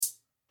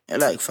You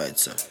like fight,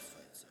 sir?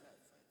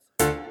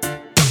 Ooh,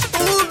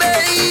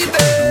 baby. I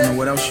don't know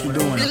what else you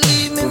doing.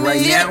 But right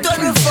now,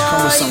 please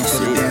come with something for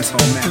the dance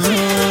hall match.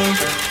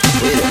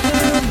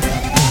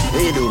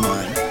 What you do,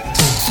 man?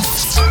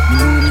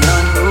 You know me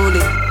unruly.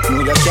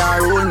 Know you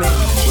can't rule me,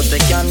 but they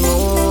can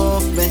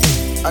move me.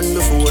 And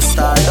before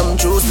stardom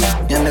choose me,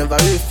 you never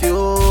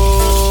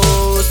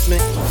refuse me,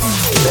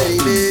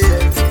 baby.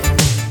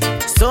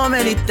 So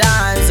many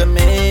times I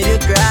made you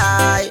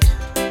cry,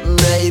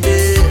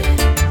 baby.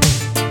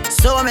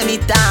 So many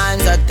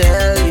times I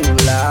tell you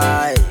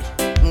lie,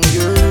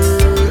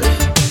 girl.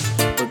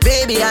 But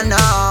baby, I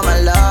know my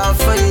love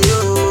for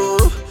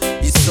you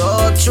is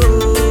so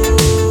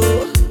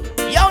true.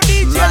 Yo,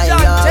 DJ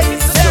John, take it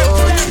to them.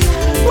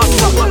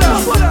 What's up?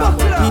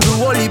 Me do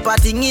whole heap of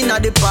thing inna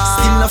the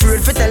past. Still not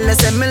afraid fi tell you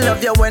say me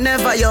love you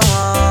whenever you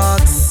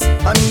ask.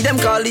 I mean them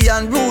call the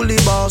unruly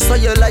boss, so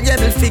you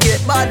liable fi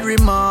get bad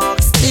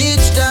remarks.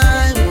 Each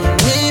time when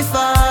we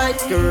fight,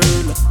 girl,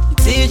 you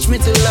teach me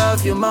to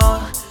love you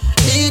more.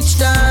 Each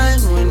time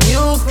when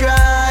you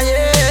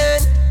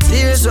crying,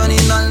 tears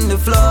running on the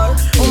floor.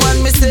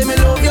 Woman, me say me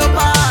love your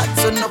part,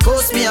 so no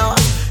cost me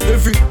off.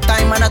 Every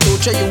time I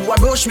touch you, I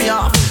brush me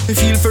off. Me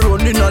feel for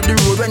running on the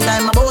road when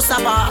time I boss a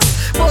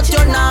pass. But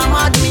you're not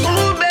mad me,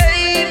 ooh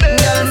baby.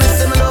 Girl, me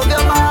say me love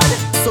your bad,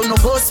 so no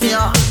cost me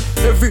off.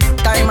 Every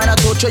time I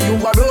touch you,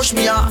 I brush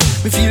me off.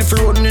 Me feel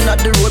for running on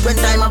the road when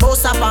time I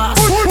boss a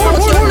pass. But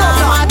you're not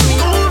mad me,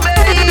 ooh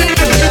baby.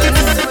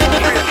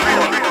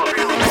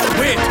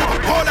 Wait,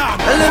 hold on.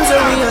 Tell them say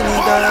we only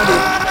got it.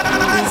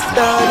 It's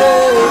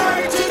started.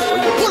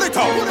 Pull it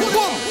out.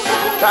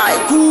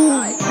 Right,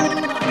 cool.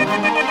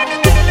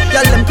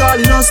 Tell them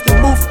calling us to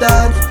move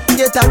that.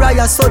 Get a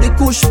riot so the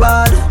kush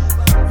bad.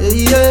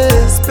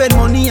 Yeah, spend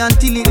money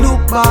until it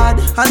look bad.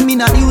 And me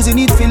not using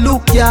it for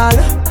look, y'all.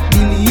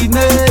 Believe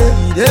me,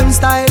 them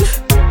style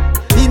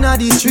inna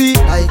the street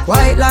like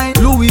white line.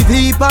 Louis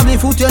V pa me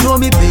foot, you know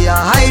me pay a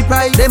high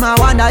price. Them I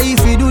wonder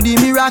if we do the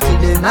miracle,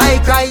 then I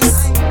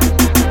cries.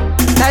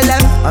 Tell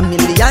them a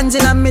millions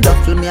in a me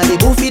duffel, me a the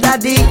goofy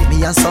daddy.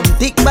 Me and some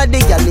thick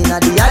body gal inna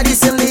the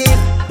Addison Lee.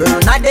 Girl,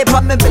 not dey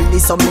pa me belly,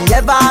 so me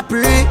ever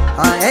pray.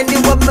 And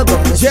anywhere me go,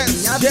 me see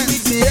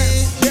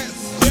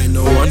I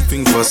know one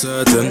thing for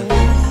certain.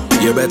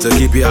 You better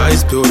keep your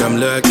eyes peeled, I'm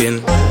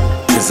lurking.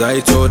 Cause I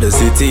told the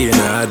city in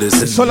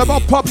Addison. It's all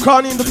about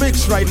popcorn in the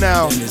mix right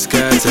now. It's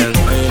curtain.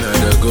 I ain't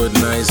had a good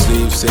night's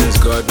sleep since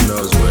God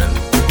knows when.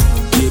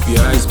 Keep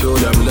your eyes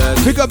peeled, I'm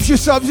lurking. Pick up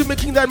yourselves, you're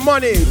making that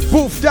money.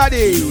 Boof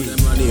daddy.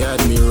 The money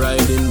had me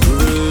riding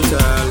brutal.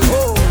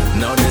 Oh.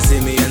 Now they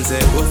see me and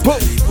say, Boof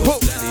daddy, Boof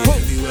daddy.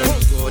 Everywhere I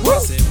go, they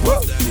say,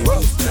 Boof daddy,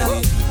 Boof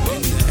daddy.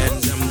 In the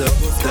ends, I'm the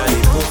Boof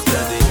daddy, Boof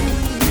daddy.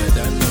 Yeah,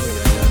 that know,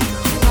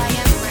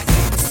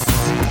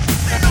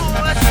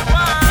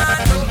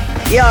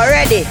 You're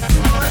ready.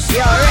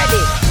 You're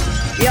ready.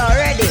 You're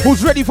ready.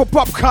 Who's ready for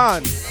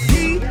popcorn?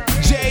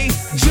 DJ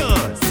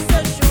John,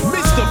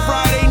 Mr.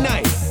 Friday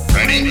Night.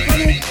 Ready?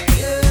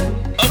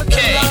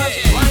 Okay.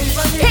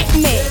 Hit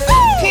me.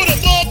 Put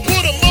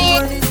 'em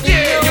on.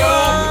 Yeah, yo.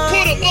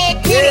 Put 'em on.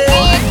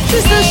 She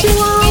said she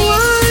want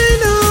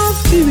wine off,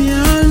 give me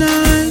all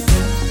night.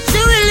 She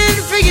willing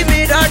to give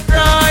me that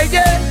ride,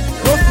 yeah.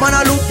 Rough man a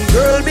look the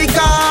girl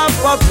because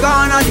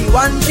popcorn are the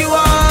one she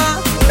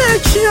want.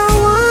 Make she a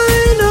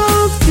wine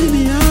off, give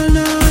me all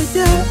night,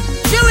 yeah.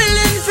 She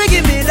willing to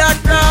give me that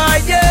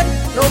ride, yeah.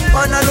 Rough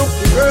man a look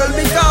the girl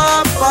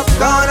because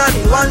popcorn are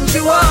the one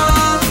she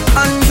want.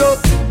 And go.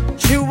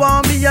 She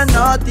want be a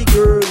naughty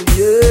girl,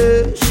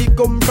 yeah. She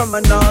come from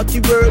a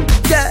naughty world,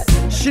 yeah.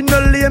 She no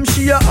lame,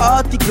 she a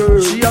hearty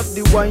girl. She have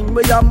the wine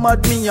where you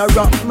mad me, a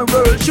rock my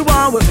world. She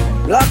want me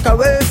lock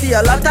away for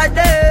a lot of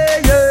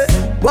day, yeah.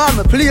 Want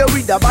me play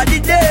with the body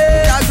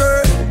day, a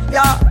girl,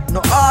 yeah.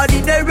 No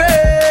ordinary,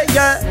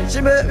 yeah.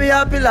 She make me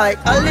happy like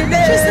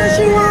holiday. She said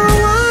she want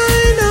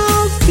wine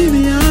off, give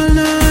me all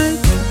night.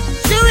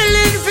 She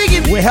willing to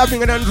give me. We're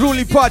having an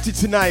unruly party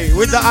tonight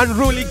with the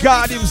unruly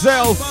God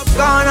himself.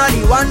 Gonna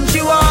the one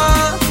she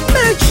want.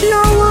 Make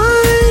sure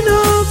wine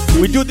off.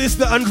 We do this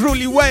the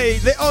unruly way,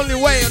 the only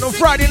way on a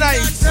Friday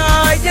night.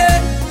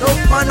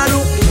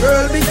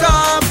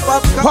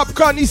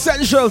 Popcorn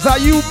essentials, are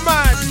you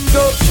mad?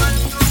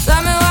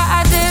 Tell me what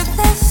I did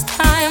this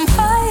time.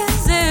 Why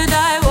is it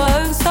I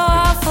work so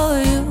hard for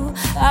you?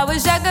 I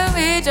wish I could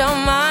read your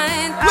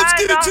mind. Let's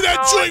get into that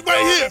joint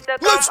right here.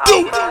 Let's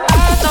do it.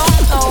 I don't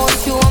know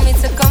if you want me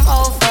to come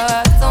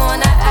over. Don't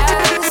wanna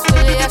ask,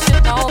 really I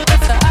should know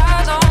better.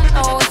 I don't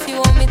know if you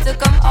want me to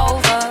come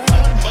over.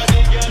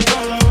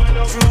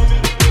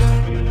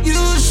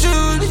 You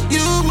should,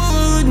 you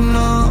would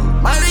know.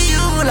 Marry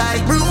you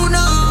like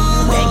Bruno.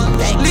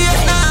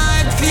 Late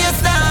night,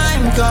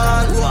 FaceTime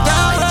call.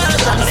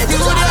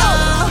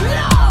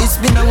 It's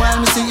been a while,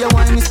 me see your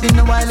wine. It's been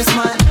a while, it's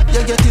mine.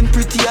 You're getting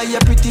prettier,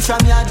 you're pretty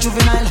from your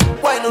juvenile.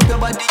 Wine up your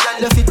body, girl,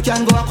 your feet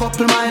can go a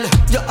couple mile.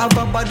 You have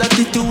a bad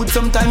attitude,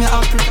 sometimes you're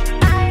happy.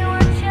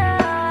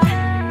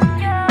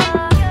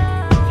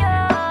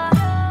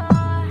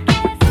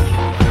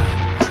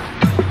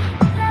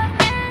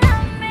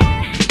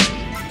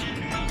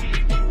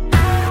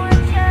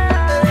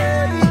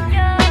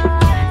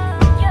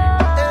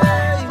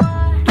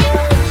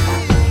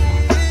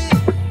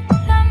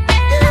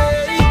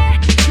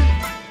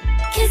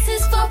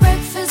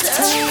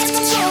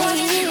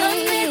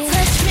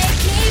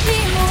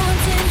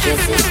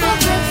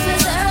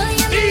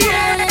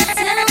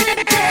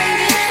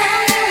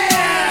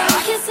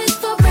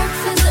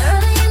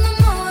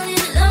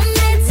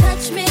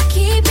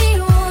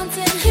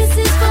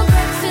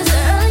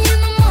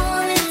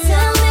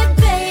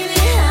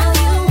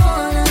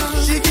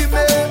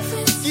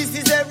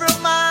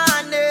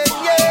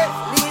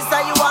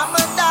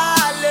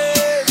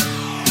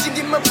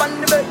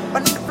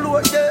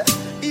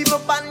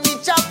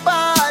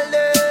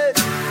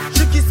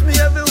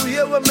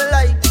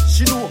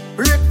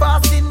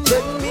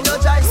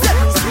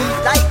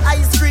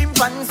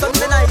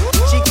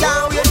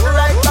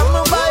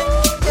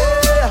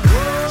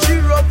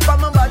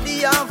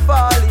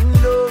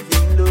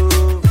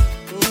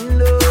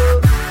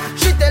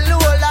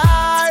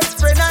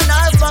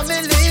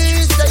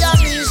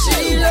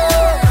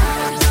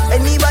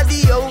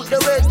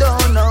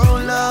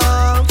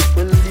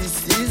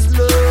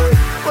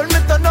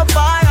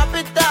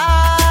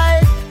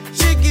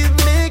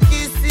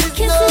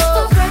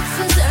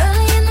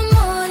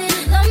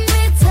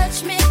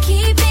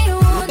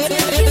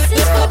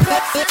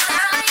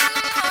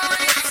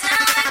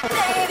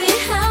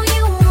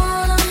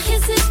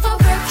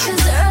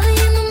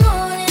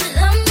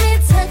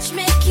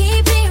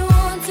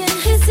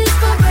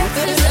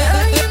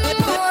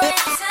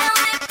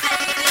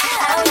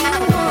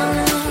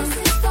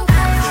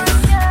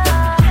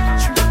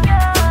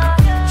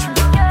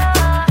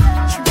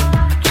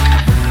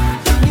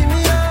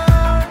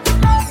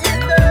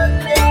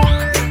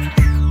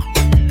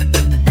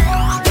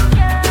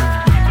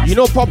 You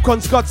know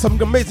Popcorn's got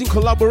some amazing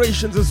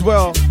collaborations as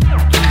well.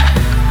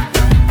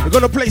 We're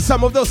gonna play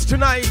some of those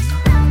tonight.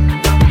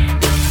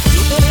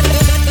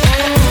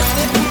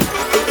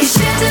 You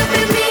should have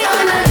been me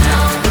all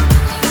along.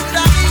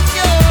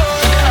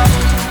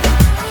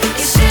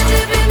 You should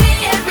have been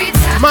me every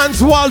time.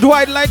 Man's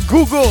worldwide like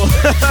Google.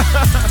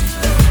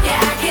 Yeah,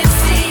 I can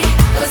see.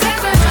 Those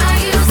ever I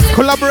used to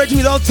Collaborating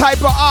with all type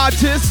of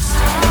artists.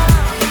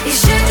 You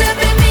should have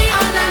been me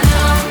all along.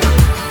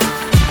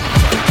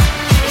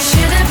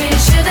 You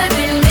should have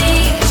been me.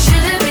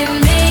 Should have been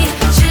me.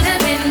 Should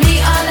have been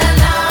me all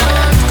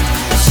along.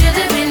 Should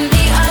have been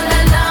me all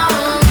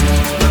along.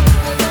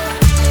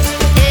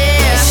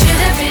 Yeah. Should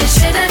have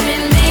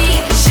been me.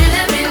 Should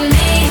have been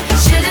me.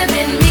 Should have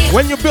been me.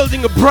 When you're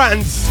building a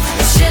brand,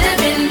 Should have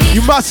been me.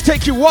 you must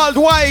take it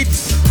worldwide.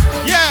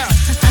 Yeah.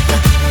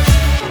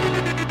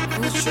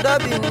 It should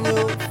have been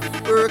you.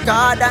 Work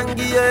hard and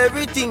give you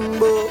everything,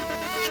 bro.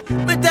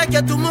 Me take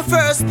you to my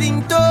first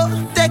thing, though.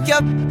 Take you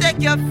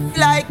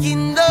like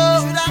in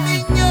though. Should have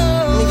been you.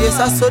 Me guess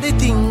I saw the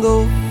thing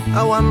go.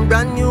 I want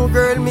brand new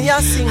girl, me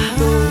a sing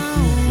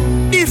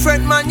to.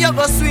 Different man you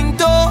go swing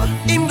to.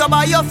 Him go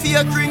buy your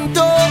fake ring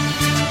to.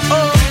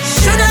 Oh,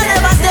 shoulda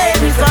never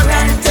take me for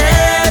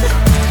granted.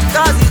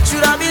 Cause it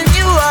shoulda been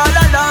you all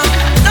along.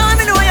 Now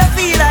me know you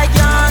feel like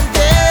you're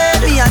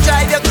haunted. Me a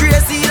drive you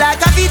crazy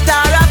like a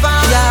Vitara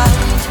van. Yeah,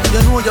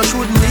 you know you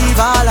shouldn't leave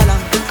all along.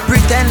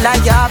 Pretend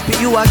like you're happy,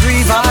 you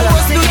agree all along.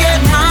 Supposed to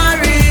get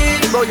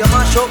married, but you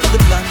mash up the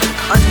plan.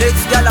 And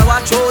next girl I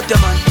watch out your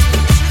man.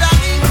 Shoulda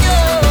been you.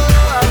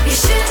 You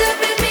should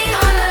have been me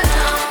all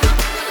along.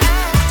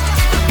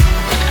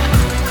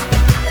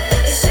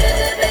 You should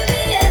have been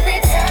me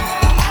every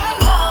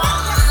time.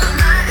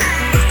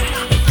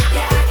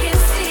 Yeah, I can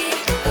see.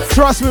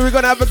 Trust me, we're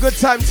gonna have a good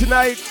time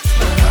tonight.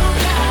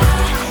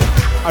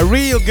 A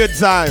real good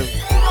time.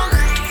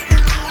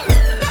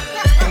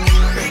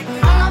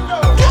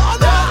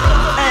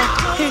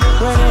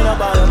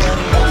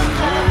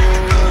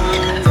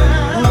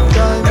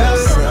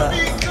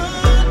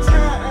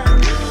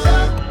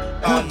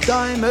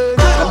 Diamond,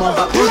 I'm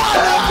over good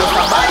time, just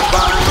a bad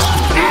one.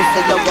 You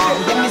say you want,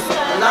 give me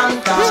something long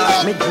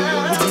time. Me deal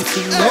with this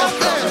thing, walk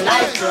something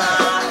like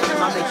crime.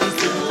 I make you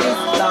sing this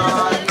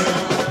song.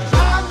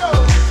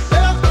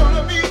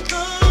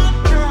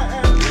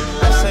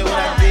 I say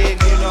what I did,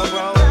 you know,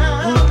 bro.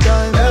 Good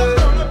diamond,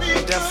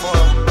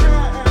 Therefore,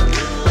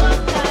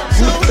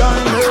 good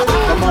diamond.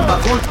 I'm over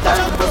good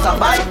time, just a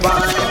bad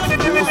one.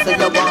 You say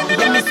you want,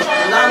 give me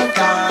something long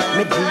time.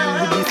 Me deal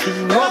with this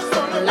thing, walk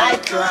something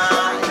like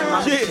crime.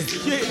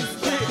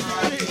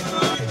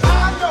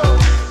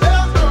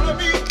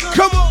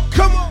 Come on,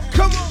 come on,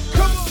 come on, come on,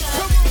 come on.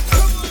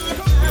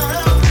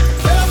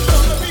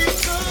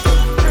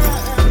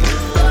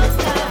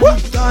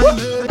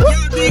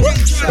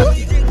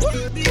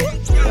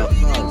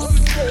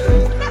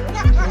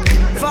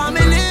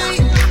 Family,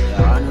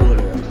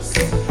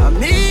 I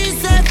me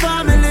say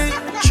family.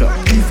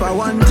 If I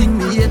want thing,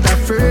 me hate a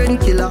fern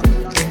killer.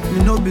 Me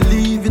no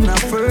believe in a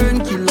fern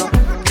killer.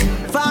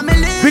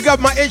 Family. Pick up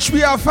my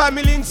HBR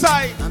family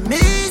inside. Me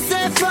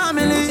say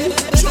family.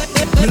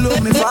 Me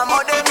love me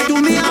family, them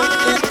to me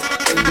heart.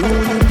 You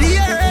the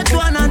earth,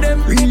 one of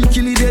them. Real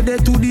killy dead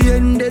to the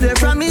end, dead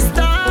from me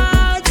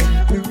start.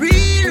 Me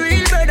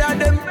real better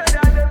them.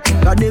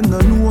 Cause them no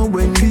know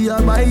when we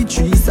a buy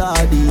 3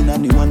 sardine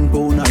and the 1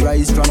 pound of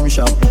rice from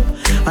shop.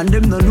 And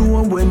them no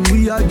know when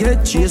we a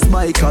get chased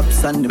by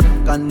cops and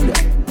them can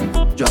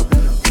drop.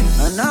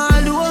 And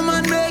all the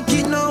woman make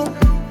it now.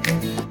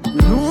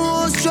 Me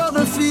know how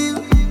struggle feel.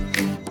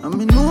 And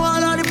me know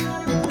all of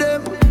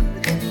them.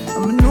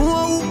 And me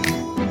know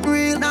how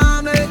real.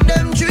 Now make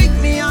them trick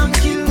me and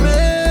kill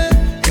me.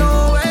 No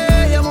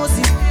way, you must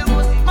see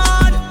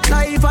mad.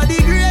 Life are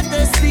the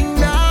greatest thing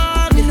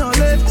that me no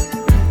left.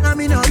 And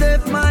me no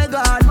left, my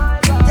God.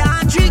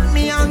 Can't trick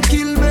me and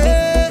kill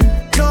me.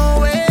 No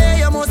way,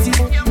 you must see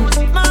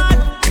mad.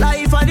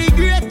 Life are the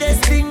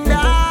greatest thing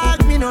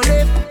that me no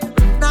left.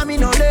 And me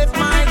no left,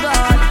 my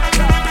God.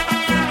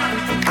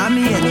 And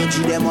me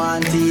energy them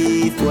want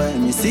thief.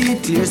 When you see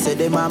it clear, say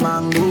them a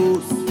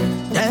mangoes.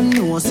 Them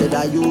know say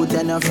that youth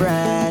and a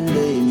friend.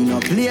 They me no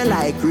play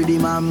like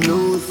rhythm and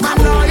blues. I'm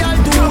loyal,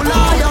 too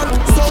loyal.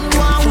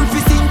 Someone with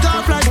his think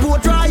off like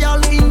court trial.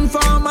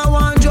 Informer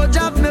one judge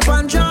have me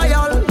pan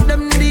trial.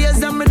 Them days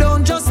them me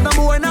don't just no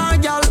boy nor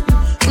girl.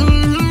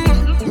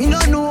 Me no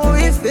know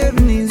if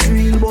heaven is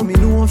real, but me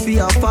know fi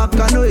a fuck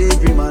I know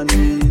every man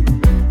real.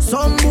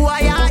 Some boy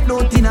I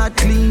don't in a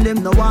clean.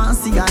 Them no want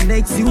see a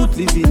next youth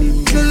living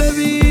in. They live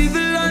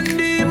evil and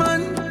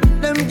demon.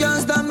 Them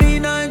can't stop me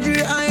in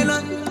Nigeria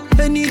Island.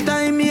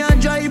 Anytime me a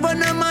drive on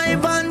my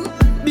van,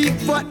 big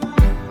fat,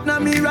 na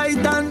me right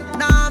hand.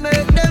 Now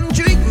make them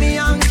trick me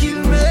and kill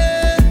me.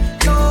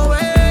 No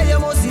way, you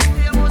must see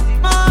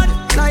mad.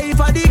 Life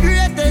are the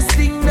greatest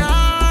thing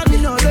that me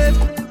no left.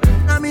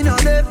 Na me no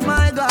left,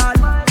 my God.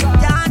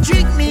 Can't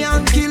trick me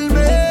and kill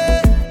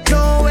me.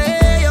 No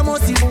way, you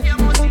must see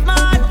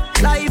mad.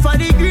 Life are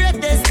the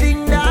greatest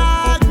thing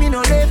that me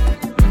no left.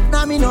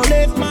 Na me no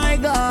left, my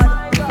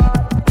God.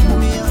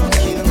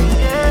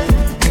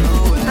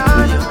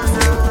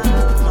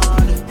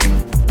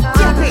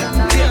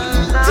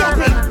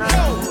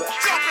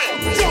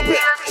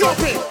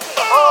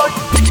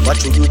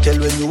 What should you tell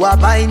when you are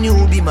buying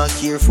new? Be more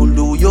careful,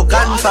 though you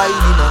can find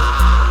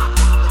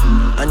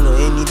I know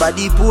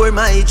anybody pour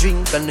my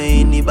drink, I know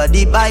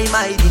anybody buy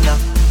my dinner.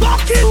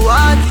 So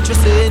hard for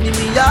just an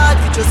enemy, hard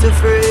for just a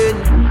friend,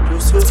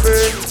 just a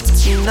friend.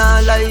 Me nah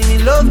lie, me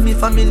love me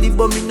family,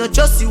 but me not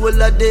just see all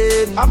of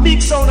them. A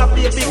big sound, a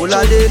big all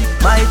of them,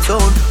 my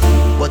town.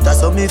 But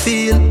that's how me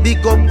feel,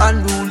 big up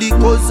and rule,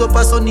 cause up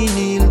a sunny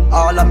kneel.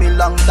 All of me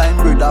long time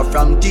brother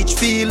from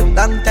Teachfield,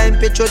 long time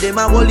petro them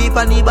a whole heap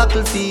on the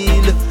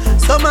battlefield.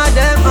 Some of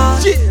them are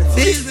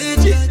filled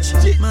with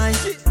judge. My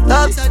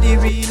dogs are the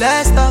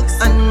realest dogs,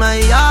 and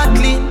my heart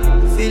clean.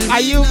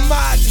 Are you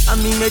mad? I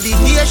mean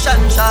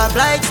meditation sharp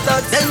like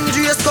studs.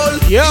 Dangerous call.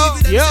 Yo.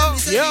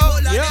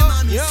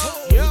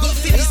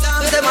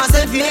 Them a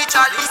send for the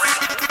chalice.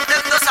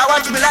 Them just a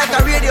watch me like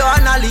a radio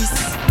analyst.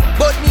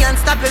 But me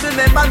unstoppable,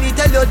 remember me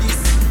tell you this.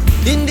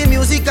 In the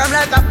music I'm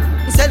like a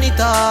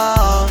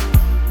senator.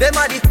 Them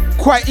a the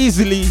quite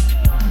easily.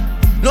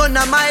 None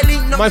of my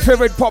link, no. My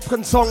favorite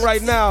popcorn song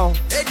right now.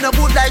 It no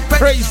good like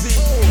crazy.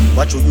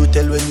 What should you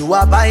tell when you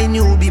are buying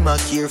new? Be more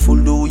careful,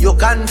 though you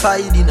can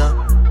find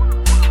dinner.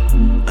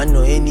 I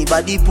know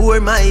anybody pour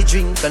my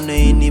drink, I know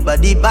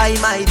anybody buy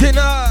my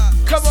dinner.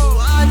 Come on.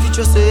 Hard for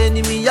just an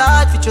enemy,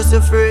 hard for just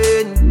a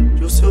friend,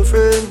 just a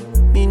friend.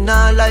 Me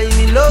nah lie,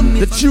 me love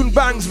me. The tune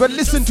bangs, but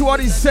listen to what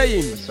he's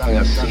saying. All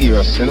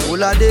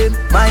of them,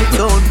 my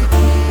town.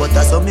 But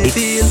that's how me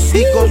feel.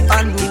 Pick up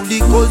and rule the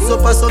cause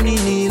up a sunny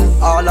kneel.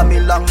 All of me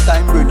long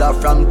time brother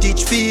from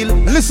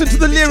Teachfield. Listen to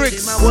the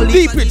lyrics.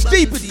 Deep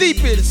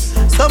it.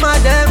 Some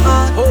of them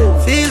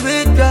are filled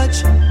with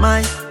grudge.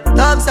 My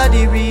dogs are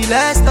the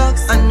realest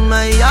dogs, and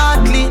my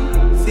heart clean,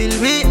 filled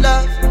with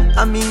love.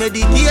 And me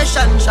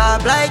meditation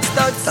sharp like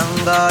studs.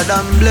 Thank God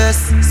I'm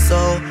blessed,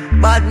 so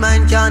bad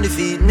mind can't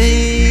defeat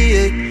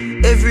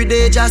me. Every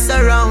day just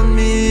around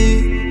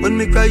me. When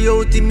me cry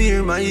out in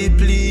me, my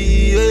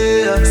plea.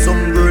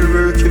 Some girl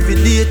work every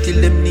day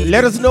till them need.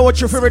 Let us know what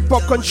your favorite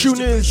popcorn tune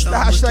is. The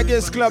hashtag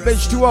is Club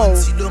H2O.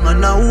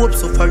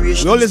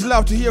 We always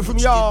love to hear from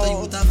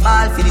y'all.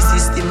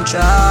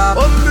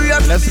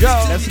 Let's go.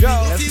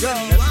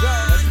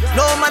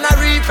 No man a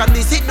read from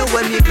the signal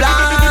when me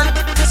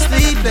plan.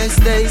 Sleepless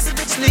days,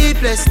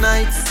 sleepless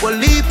nights. We'll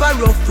leap a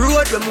rough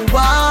road when we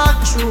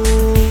walk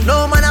through.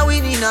 No man a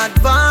win in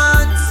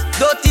advance.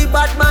 Dirty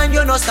bad man,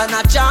 you no stand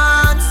a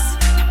chance.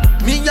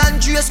 Me and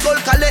Dre Skull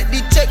collect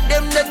the check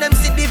them, then them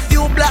see the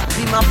few black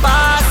in my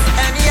pass.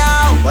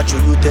 Anyhow, what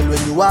should you tell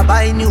when you are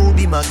buying new?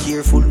 Be more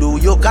careful, though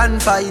you can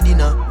find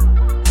dinner.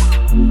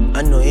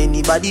 I know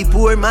anybody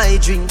pour my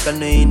drink, I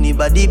know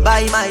anybody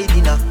buy my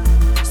dinner.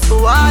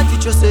 So hard for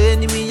just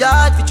an enemy,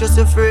 hard for just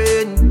a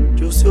friend,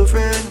 just a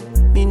friend.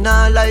 Me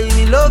nah lie,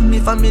 me love me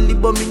family,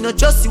 but me not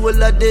just see all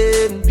of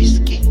them.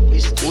 Risky,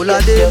 all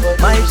of them,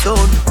 my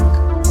son.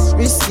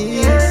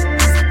 Risky.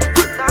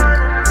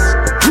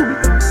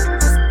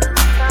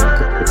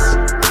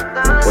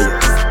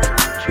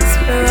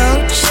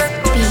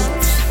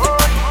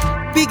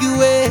 Big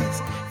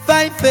ways,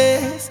 5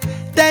 face,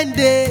 10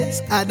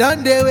 days. I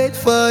done they wait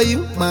for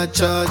you, my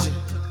charge.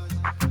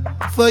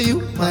 For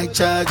you, my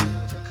charge.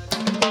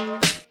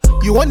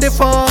 You want the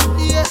phone?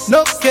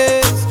 No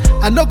case.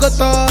 I no go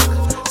talk.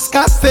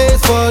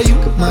 Scarface for you,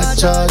 my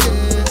charge.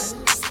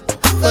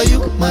 For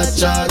you, my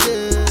charge.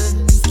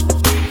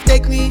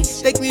 Take me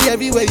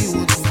everywhere you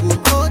want to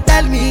go.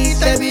 Tell me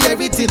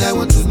everything I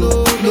want to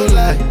know. No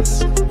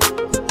lies,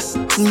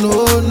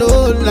 no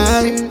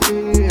lie.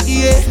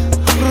 Yeah,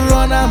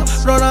 run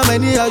am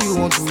anyhow you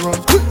want to run.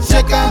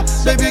 Check out,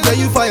 baby girl,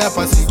 you fire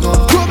pass it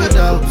gun.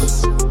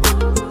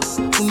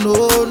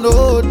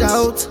 No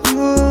doubt.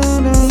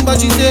 But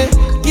you say,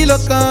 kilo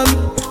come,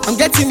 I'm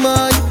getting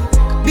money,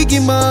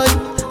 biggie money.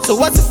 So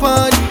what's the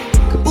fun?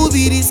 Who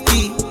be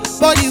risky?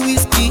 Body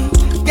whiskey,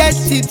 get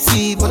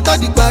tipsy, but all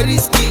the bar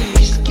risky.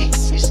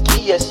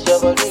 Risky, yes, your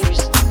body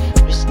risky.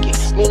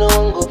 Me no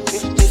one go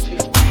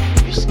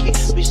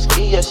 50-50.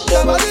 Risky, yes,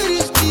 your body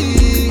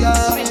risky.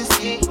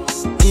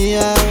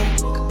 Yeah,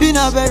 been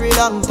a very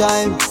long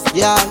time.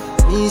 Yeah,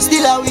 me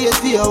still a wait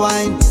for your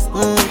wine.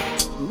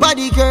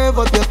 Body curve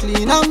up, you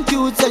clean and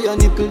cute, so your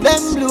nipple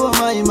them blow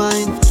my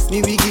mind.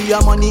 Me we give you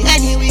money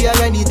anywhere,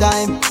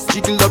 anytime.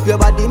 Jiggle up your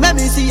body, make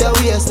me see your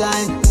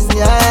waistline.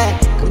 Yeah,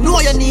 you know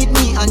you need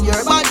me and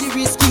your body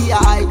risky.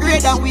 I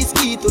grade than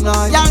whiskey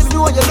tonight. Yeah, you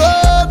know you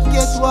love,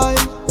 guess why?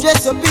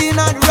 Just up in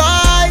and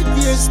right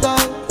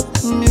hairstyle.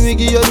 Me we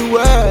give you the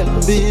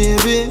world,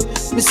 baby.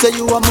 Me say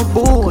you are my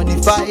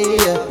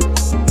bonfire.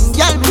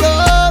 Girl, me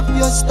love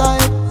your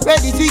style.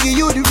 Ready to give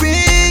you the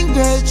ring,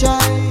 girl,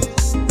 child.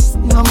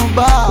 You are my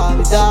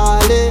Barbie,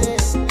 darling.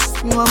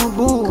 You are my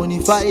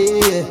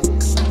bonfire.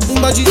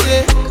 But you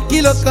say,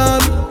 kilo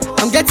come,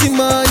 I'm getting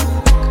money,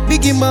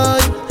 biggie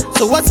money.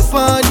 So what's the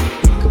fun?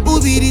 Who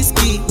be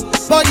risky?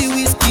 Body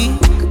whiskey,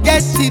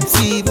 get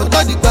tipsy, but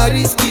all the bar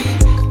risky.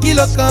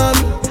 Kilo come,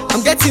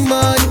 I'm getting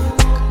money,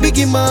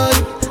 biggie money.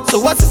 So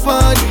what's the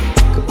fun?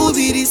 Who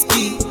be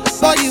risky?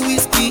 Body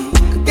whiskey,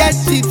 get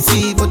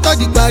tipsy, but all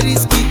the bar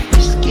risky.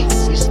 Risky,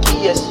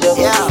 yes, your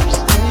body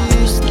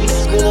risky.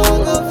 Me no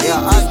go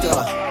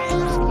 50-50.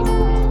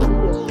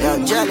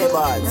 jelly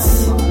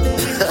bars.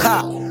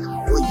 Ha.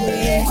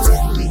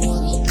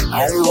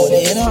 I roll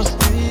it, you know.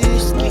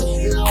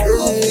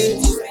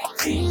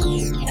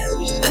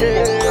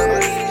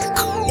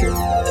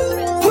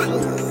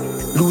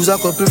 Lose a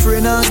couple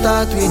friends and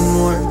start with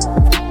more.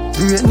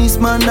 Greatness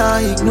man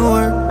I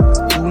ignore.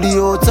 Fully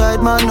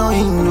outside man no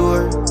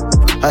indoor.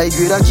 I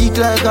grade a kick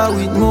like a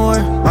with more.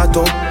 I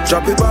don't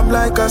drop it bomb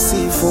like a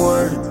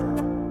C4.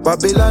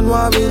 Babylon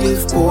where we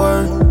live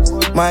poor.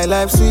 My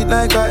life sweet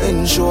like a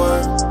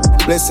ensure.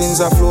 Blessings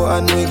are flow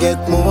and we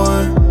get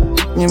more.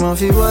 You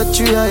must feel what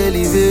you are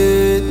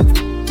elevate.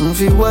 You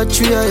feel what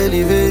you are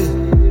elevate.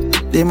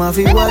 They must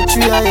feel what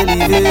you are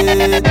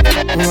elevate.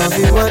 You must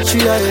feel what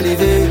you are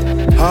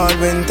elevate. Hard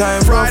when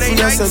time rough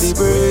we are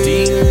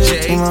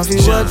celebrate. You must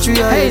feel what you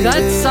are elevate. Hey,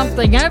 that's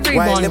something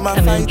everyone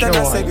can enjoy.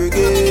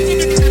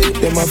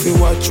 They must feel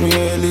what you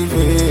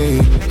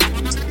elevate.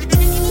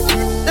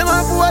 They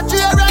must feel what you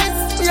are right.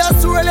 We are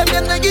so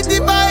them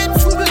negative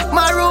vibes.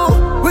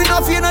 Maru, we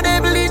no fear no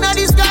devil in a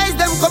disguise.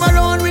 Them come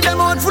around with them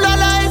out full of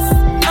lies.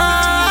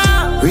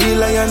 Real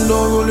lion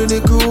don't roll in the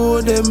crew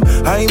them.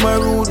 I'm a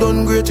rude,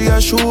 done great to your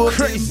show.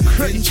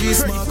 Crazy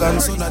smart and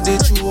son of the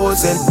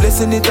chosen.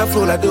 Blessing it a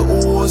flow like the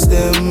hose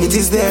them. It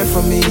is there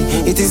for me,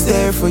 it is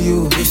there for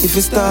you. If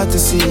you start to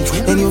see,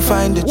 then you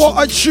find the what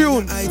a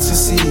tune to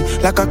see,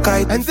 like a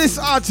kite. And this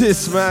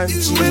artist, man,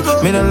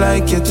 me don't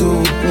like you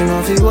too. You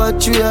must feel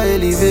what you are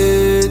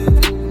elevate.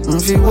 You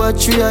feel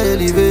what you are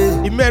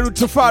elevate. Imeru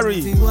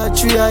Tafari.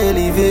 What you are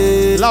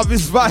elevate. Love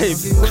his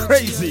vibe,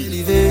 crazy.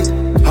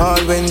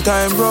 All when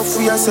time rough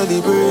we are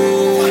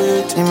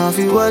celebrate. You must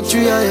feel what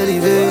you are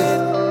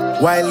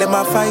elevate. While them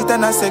a fight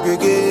and a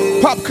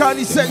segregate. Popcorn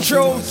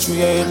Essentials.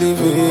 We are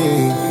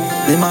elevate.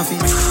 They must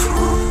feel.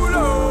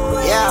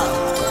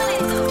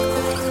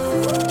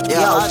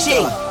 Yo,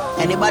 Ching.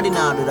 Anybody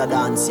now do the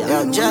dance?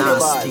 Yo, jelly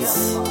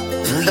bars.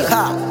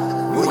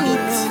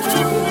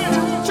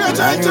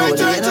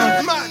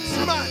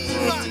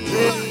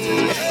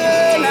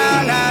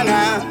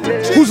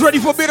 Who's ready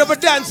for a bit of a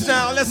dance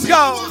now? Let's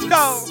go.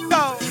 Go.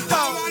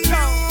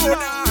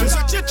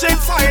 Chick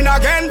fine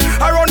again.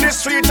 Around the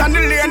street and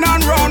the lane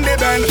and round the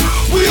bend.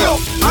 We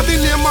up at the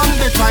name on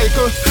the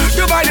title.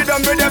 Divided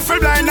them with the full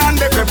blind and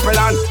the cripple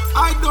and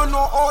I don't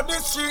know how the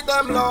street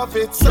them love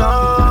it so.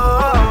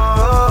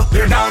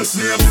 The dance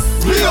name.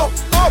 We up,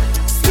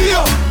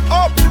 still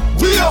up,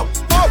 we up,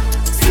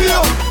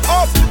 still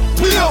up,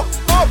 we up,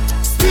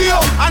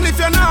 still. And if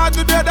you're not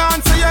to the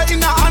dance, you're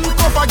in a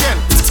handcuff again.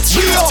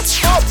 We up,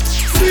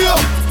 still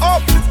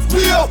up,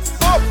 we up,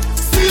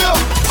 still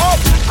up,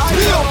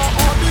 we up.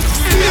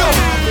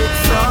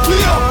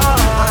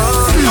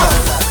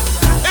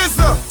 It's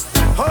the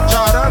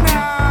Jordan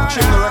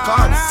Chingle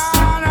Records.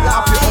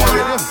 Happy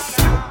already.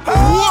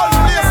 Whole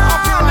place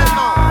happy on it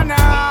now.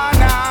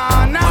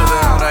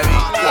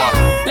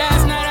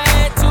 Last night I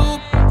had two.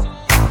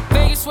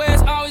 Vegas where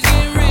it's always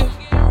getting real.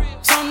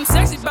 Something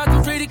sexy about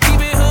them pretty, keep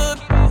it hood.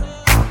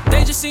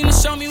 They just seem to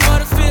show me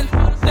what I feel.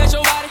 Let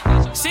your body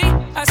see.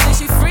 I say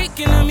she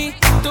freaking on me.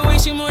 The way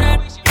she move that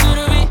to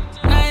the beat.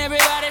 Now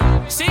everybody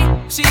see.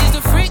 She's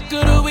the freak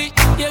of the week.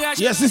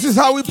 Yes, this is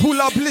how we pull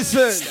up,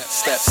 listen.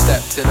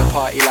 Step to the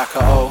party like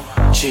a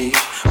OG.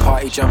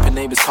 Party jumping,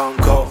 neighbors can't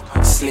go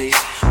sleep.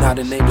 Now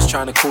the neighbors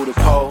trying to call the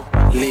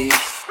police.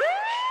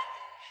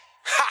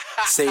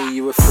 Say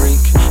you a freak,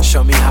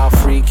 show me how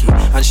freaky.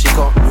 And she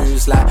got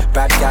moves like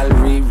bad gal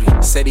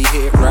Riri. Said he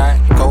hit it right,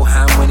 go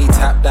ham when he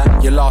tapped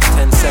that. Your last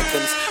 10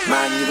 seconds,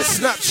 man, you a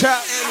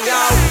Snapchat.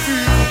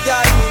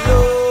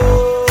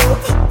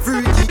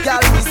 Freaky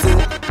gal me say,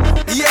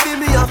 baby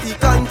me have to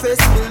confess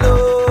me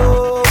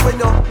love. When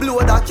you blow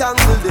that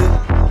candle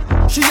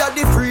there, she had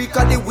the freak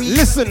of the week.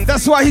 Listen,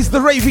 that's why he's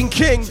the raving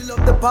king. She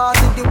love the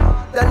party,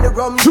 the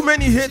rum. Too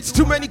many hits,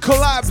 too many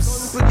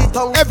collabs.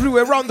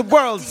 Everywhere around the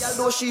world. I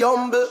know she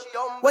humble.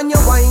 When you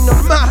wind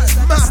up,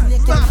 snake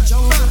in the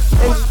jungle.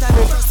 Anytime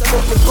you first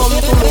make me come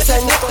to me,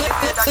 send me for the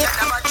bed. I get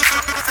them a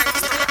chicken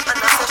face. And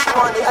I say she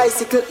want the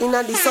icicle in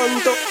the sun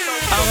too.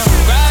 I'm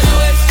gonna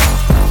graduate.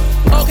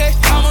 Okay,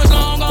 how much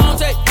long gon'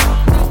 take?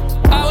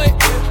 I wait,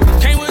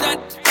 came with that.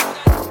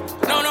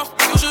 No,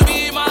 you should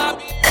be my.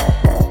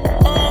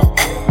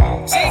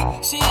 See,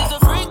 she is the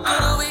freak of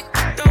the week.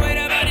 The way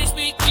that body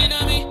speaking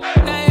to me.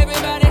 Now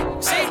everybody,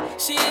 see,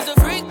 she is the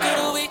freak of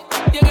the week.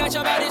 You got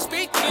your body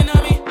speaking to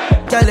me.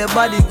 Girl, your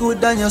body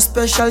good and you're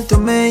special to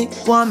me.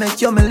 Want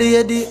make you my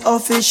lady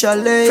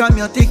officially. From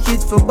your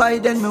ticket for buy,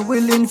 then me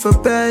willing for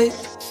pay.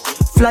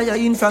 Fly you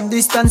in from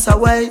distance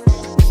away.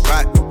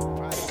 Right.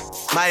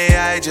 My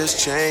AI just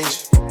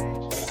changed.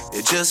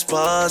 It just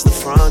buzzed the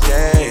front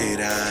gate.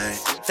 I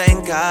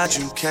thank God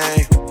you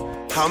came.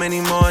 How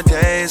many more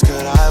days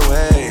could I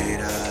wait?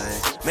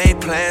 I made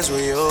plans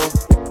with you,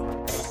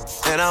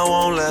 and I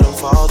won't let them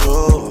fall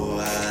through.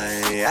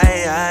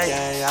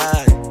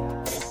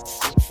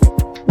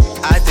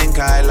 I think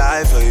I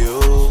lie for you.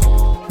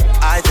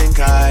 I think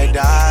I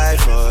die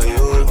for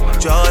you.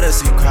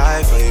 Jodeci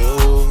cry for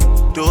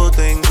you. Do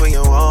things when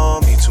you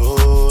want me to,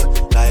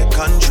 like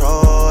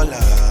controller.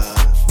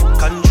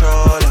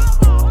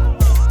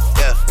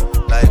 Yeah,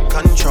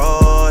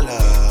 controller.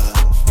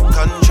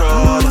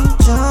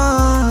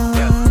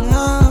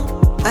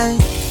 Hey,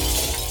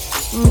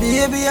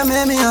 baby, you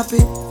make me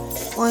happy.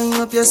 Wind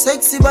up your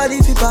sexy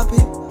body fi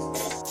poppy.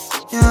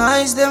 Your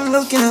eyes them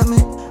looking at me,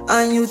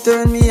 and you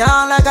turn me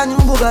on like a new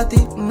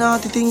Bugatti.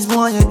 Naughty things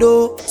more you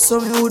do, so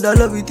me woulda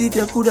love it if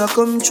you coulda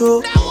come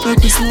true. Make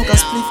me smoke a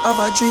spliff, have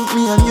a drink,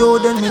 me and you.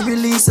 Then me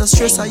release the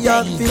stress I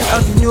have been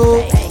having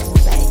you.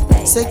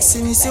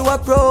 Sexiness you a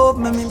probe,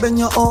 make me bend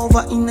you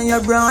over in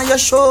your bra and your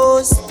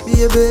shoes,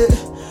 baby.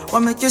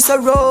 What make you so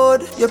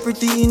road? You're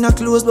pretty in a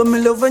clothes, but me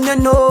love when you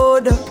know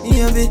that.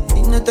 Baby,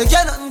 it not take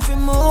you nothing to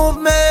move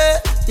me.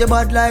 You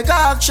bad like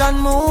action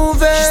movie.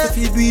 Just if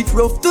you do it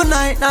rough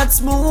tonight, not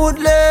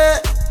smoothly.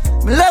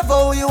 Me love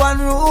how you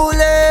unruly.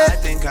 I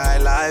think I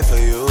lie for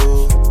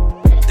you,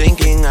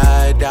 thinking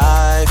I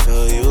die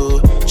for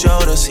you.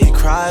 Jodeci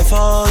cry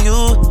for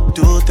you.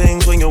 Do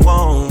things when you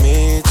want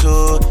me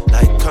to,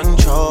 like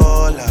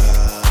controller.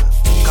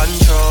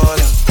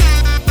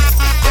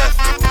 Yeah,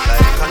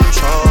 like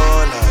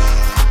controller.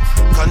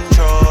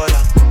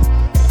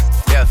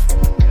 Yeah.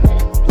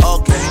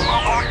 Okay.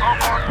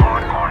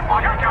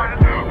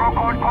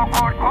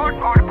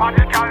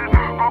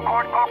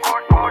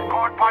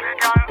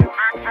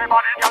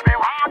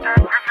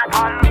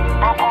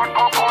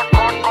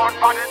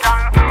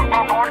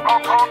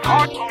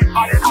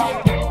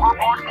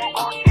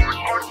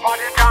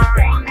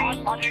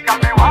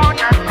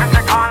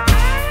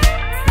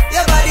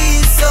 Your body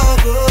is so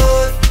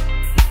good.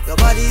 Your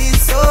body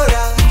is so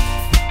right.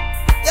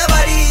 Your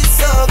body is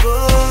so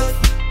good.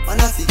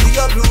 Wanna see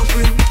your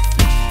blueprint.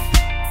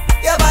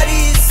 Your body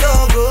is so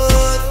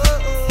good.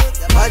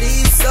 Your body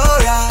is so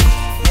right.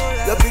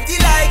 You're pretty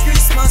like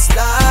Christmas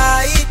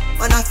light.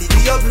 Wanna see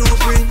your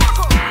blueprint.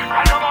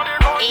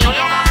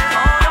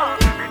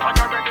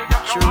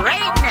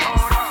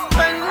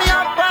 When me a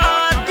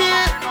party,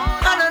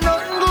 and I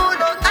nothing good.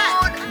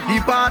 The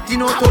party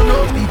no turn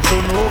up, it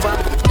turn over.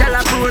 Tell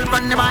a roll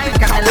from the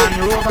bike and the Land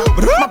Rover.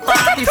 My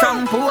party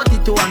from 40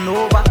 to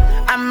Hanover.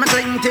 I'm a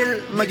drink till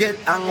me get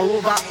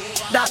hangover.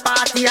 The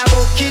party a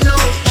bucking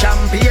low,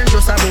 champagne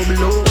just a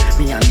bubble.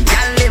 Me and the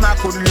gal them a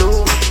could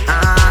low.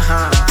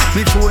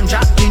 Me phone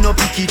jack, me no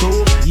pick it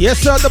up. Yes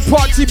sir, the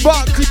party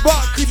back.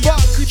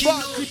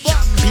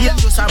 Champagne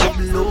just a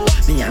bubble.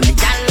 Me and the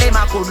gal them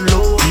a could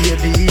low.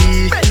 Baby,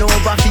 bend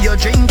over for your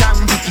drink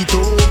and pick it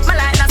up. My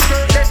line a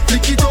skirt, let's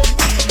flick it up.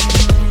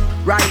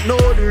 Right now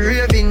the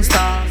raving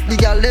stars, the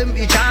girl them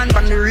each hand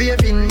from the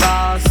raving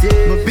bars.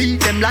 Yeah. Me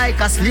beat them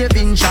like a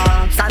slaving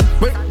chance and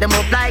break them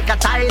up like a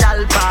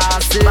tidal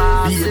pass.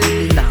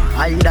 Baby, nah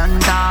hide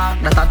and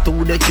talk. That I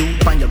to the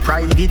cute on your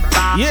private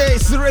park. Yeah,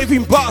 it's the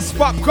raving boss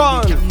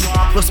popcorn.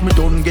 Plus me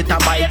don't get a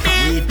bite.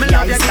 Me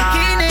love your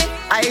bikini,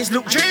 eyes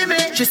look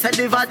dreamy. She said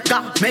the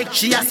vodka make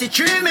she a see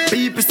dreamy.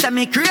 People say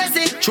me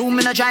crazy, true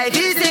me no drive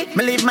easy.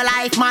 Me live my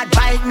life mad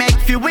bike make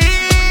feel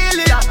wheelie.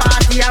 The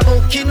party a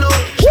bucking up.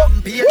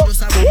 Champagne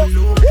just a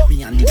bubble.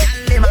 Me and the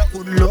girl them a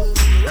good low.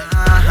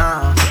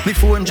 Me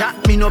phone jack,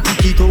 me no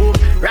pick it up.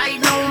 Right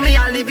now me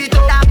a live it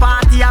up. The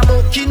party a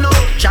bucking up.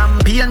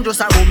 Champagne just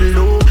a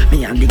bubble.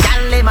 Me and the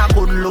girl them a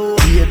good low.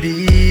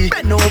 Baby,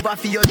 bend over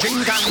for your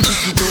drink and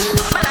pick it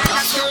up. But I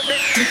just know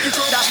that pick it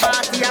up. The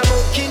party a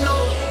bucking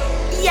up.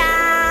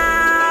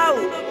 Yow,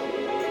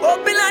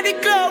 up in the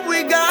club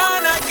we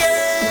gone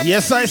again.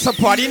 Yes sir, it's a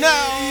party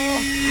now.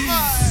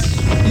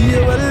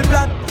 Yeah, well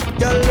black,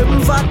 girl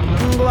them fat.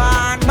 Go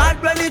on,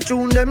 mad when the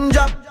tune them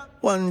drop.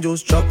 One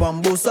just chop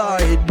and bust her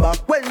head back.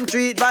 When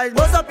treat vibes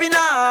bust up in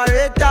her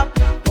head top.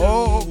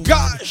 Oh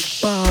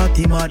gosh,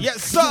 party mad.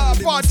 Yes sir,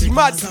 party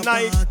mad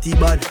tonight. Party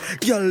bad,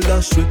 girl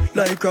dash sweet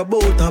like a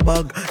butter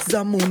bag.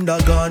 Zamunda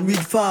gone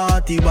with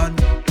 40 man.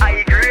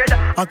 I grade.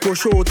 I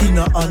crush out in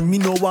her hand. Me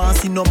no want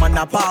see no man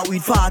a part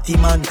with 40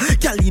 man.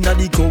 Girl inna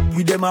the club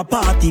with them a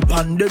party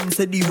pan. Them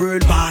say the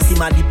world pass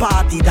him a the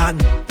party done.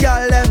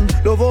 Girl them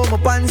love how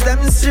my pants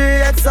them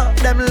straight up.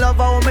 Them love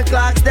how my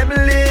clocks them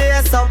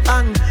lace up.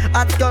 And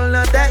at girl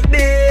no take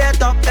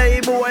bait up.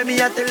 Hey boy me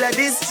a tell her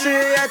this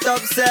straight up.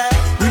 Say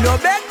we no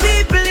beg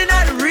people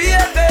inna the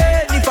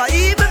raving. If I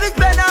even if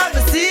spend all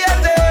the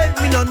saving,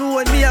 me no know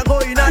when me a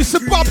going on. It's a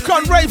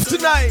popcorn rave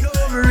tonight.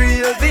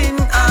 Raving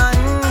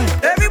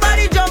and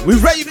everybody jump. We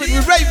raving.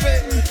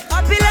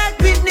 Happy like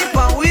picnic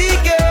on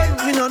weekend.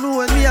 Me no know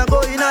when me a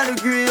going on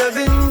the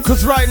graving.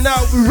 Cause right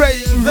now we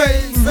raving. Me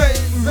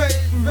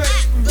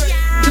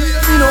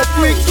no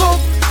quick up.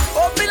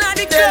 Open on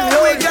the club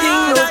we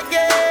gone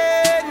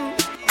again.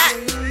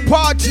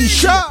 Party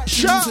shot.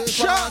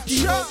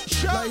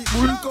 Like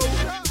bull cow.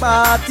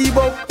 Party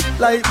bout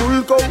like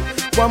bull cow.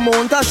 One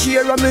month a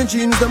share of me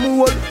jeans them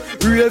hold.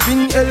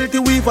 Raving healthy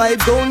we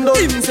vibe down low.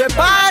 Him say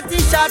party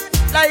shot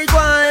like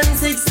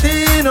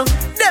 116.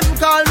 Them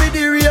call me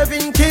the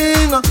raving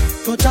king.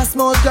 Touch a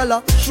small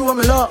girl, show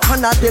me love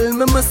and I tell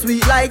me my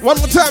sweet like. One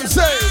more time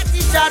say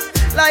party shot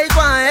like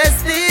one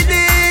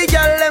STD.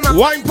 Girl them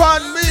wine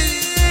pon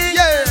me,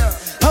 yeah.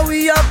 How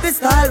we have the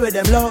style where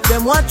them love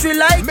them watch we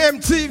like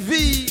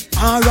MTV.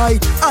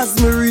 Alright, as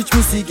me reach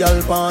me see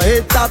girl pan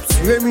head tops.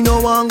 Where me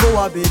no want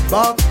go a bit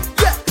back.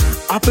 Yeah,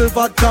 Apple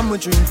vodka, me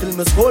drink till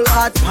me skull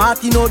hot.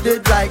 Party no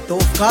dead like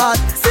tough card.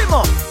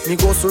 Simmer, me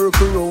go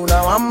circle round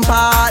a one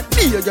part.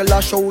 Be a girl a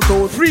shout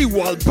out. Free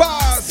world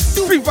boss.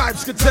 Free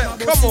vibes can tell.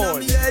 Come on.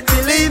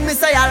 Believe me,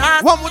 say a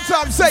lot. One more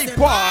time, say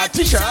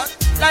party shot.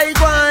 Like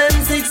one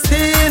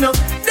M16.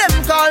 Them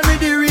call me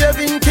the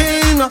raving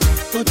king.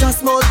 Touch a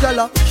small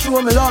girl,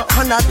 show me love.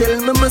 And I tell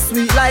me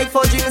sweet like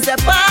fudge. Say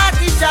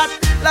party shot.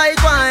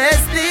 Like one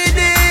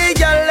STD.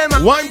 Girl,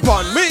 them wine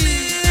pon me.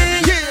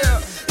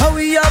 How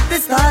we up the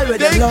style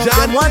with them love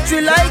them watch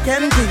we like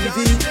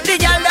MTV. The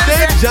girl them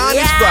say,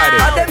 Johnny's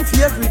Friday. Are them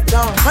favorite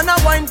dog. And I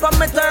wine from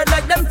my third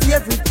like them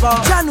favorite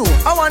bar. Janu,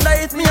 I wonder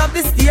if me have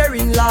the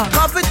steering law.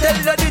 Have to tell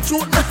you the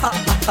truth.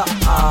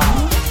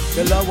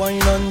 Girl a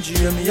wine and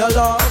Jamie a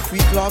laugh. We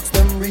clocks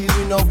them real,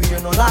 we know we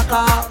no lock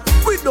off.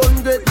 We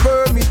don't get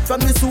permit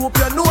from the soup,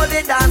 you know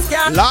they dance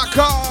can lock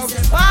off.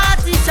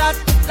 Party shot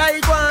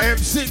like one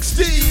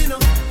M16.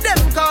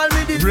 Them call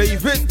me the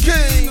Raven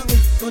King.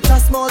 Touch a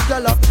small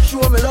girl up, show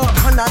me love,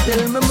 and I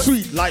tell me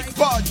sweet like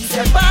fudge.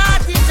 Say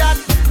party shot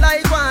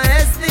like one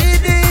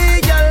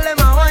STD. Girl, them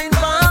a wine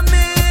for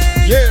me.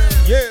 Yeah.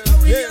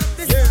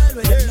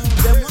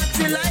 Them watch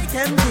you like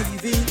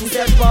MTV.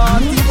 Say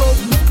party bop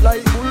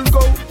like bull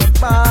go.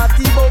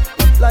 Party bop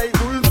like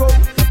bull go.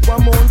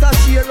 One month a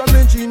share of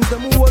me jeans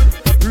them whole.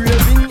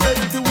 Raving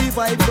healthy we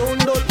vibe down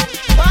dull.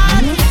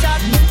 Party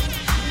shot.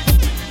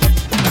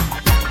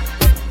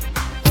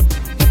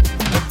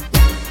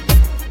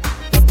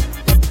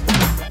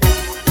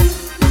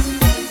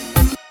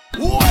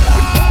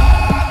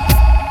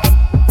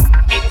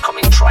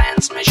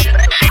 Transmission.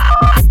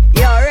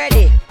 You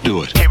ready?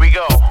 Do it. Here we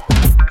go.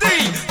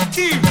 3,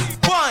 2,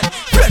 1.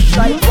 Fresh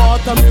like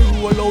water, me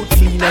roll out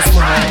clean as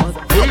my heart.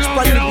 Touch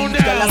on the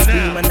beat, girl a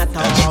scream and a talk.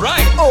 That's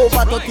right.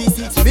 Over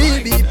 36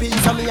 BBP,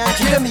 so me and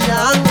Jamie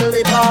angle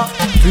it up.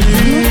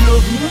 Clean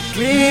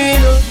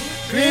up.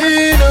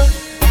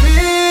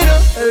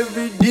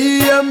 Every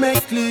day I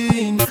make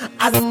clean.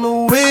 I don't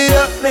know where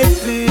I make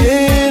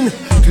clean.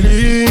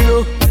 Clean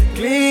up.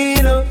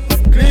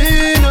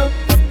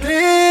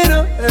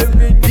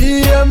 Every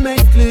day I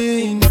make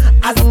clean.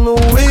 I don't know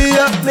where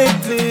I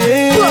make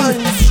clean.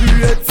 Run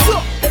straight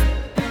up.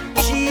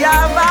 She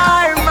have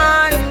her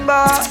man,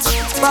 but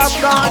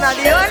Popcorn are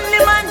the only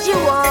man she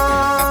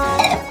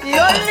want. The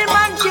only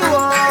man she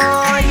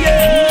want,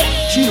 yeah.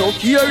 She don't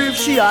care if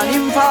she and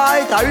him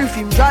fight or if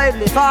him drive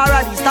the far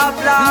at the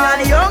stoplight.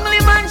 Me and the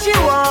only man she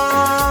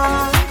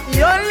want.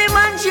 The only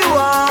man she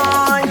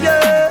want,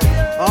 yeah.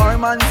 Our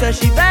man says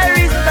she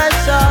very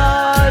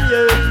special,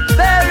 yeah.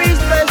 Very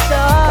special.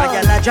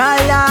 Like a dry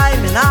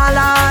line, me nah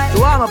lie.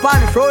 So I'm up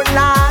on the front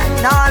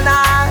line, nah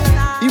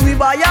lie. If we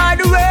buy all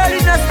the world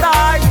in a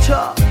starch,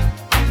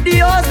 the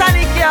house and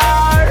the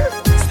car.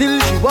 Still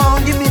she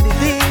won't give me the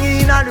thing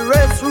in the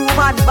restroom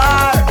and the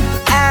bar.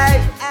 Hey,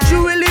 she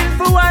willing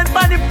for one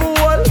for the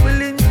pool,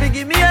 willing to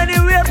give me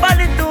anywhere for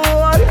the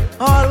tool.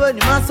 All when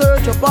you must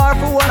search a bar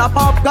for one a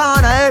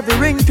popcorn or every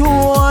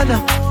ringtone.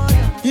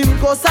 Him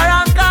cuss her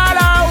and call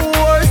her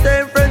horse.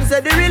 Them friends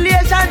said the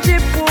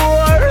relationship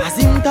poor. As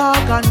him talk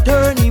and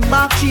turn him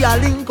back, she a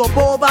link up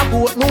over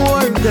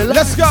Portmore.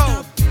 Let's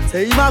go.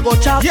 Say him a go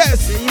chop, yes.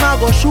 Say him a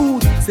go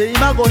shoot, say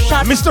him a go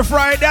shot. Mr.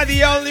 Friday,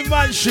 the only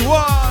man she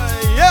want,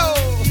 yo.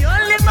 The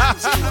only man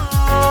she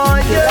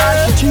want,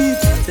 yeah. She cheat,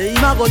 say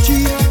him a go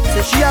cheat,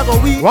 say she a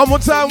go weak. One more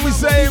time we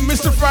say,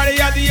 Mr. Friday,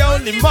 the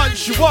only man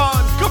she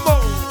want. Come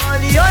on.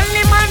 The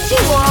only man she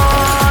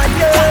want,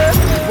 yeah.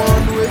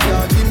 One way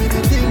ya give me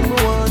the thing,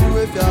 one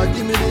way ya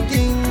give me the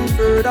thing.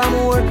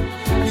 Furthermore,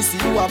 me see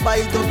you a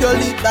bite up your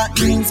lip that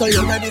means so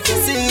you're ready to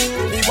sing.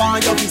 Me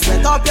want you to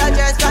set up your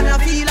chest and you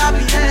feel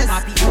happiness.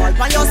 Happy all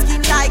on your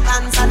skin like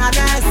ants and a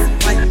nest.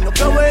 Wind up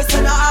your waist so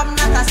you have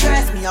not a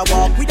stress. Me a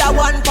walk with a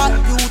one pack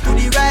you to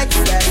the rest.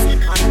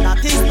 And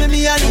that is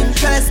me an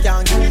interest.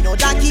 Can't give me no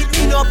jacket,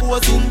 me no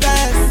pose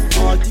invest.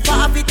 All if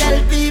I have to tell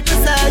people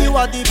say you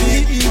are the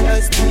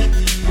BEST.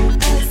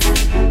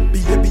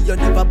 Baby, you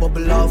never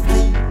bubble off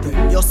key.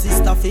 Bring your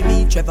sister for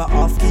me, Trevor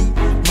off key.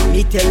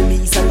 Mommy tell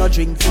me, say no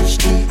drink fish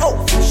tea.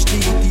 Oh, fish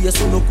tea, dear,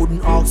 so no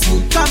couldn't ask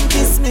me. Come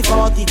kiss me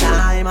 40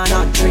 times and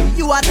not drink.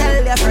 You a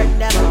tell your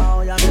friend them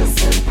how you miss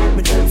me.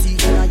 Me don't see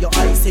in your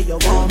eyes, say you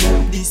want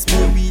me. This me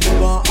really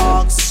want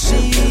ask.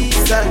 She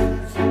said,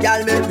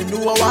 girl make me know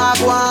what I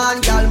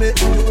want. Girl make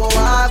me know what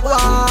I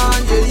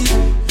want,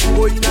 yeah.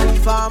 Going at the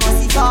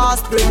pharmacy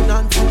fast,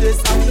 pregnant to this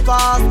and the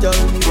past. Tell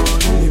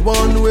me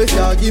one way if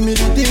you give me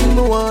the thing,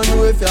 me one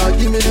way if you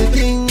give me the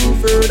thing.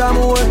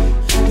 Furthermore,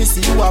 me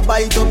see you a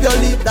bite up your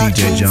lip, that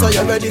means so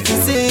you're ready to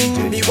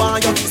sing. Me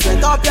want you to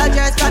set up your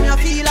chest and you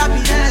feel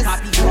happiness.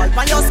 Happy all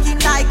on your skin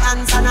like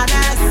ants and a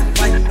nest.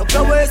 Wind up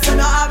your waist so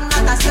you have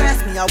not a stress.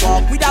 Me a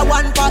walk with a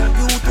one pack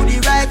you to the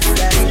rest.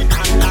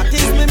 And that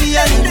is me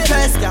an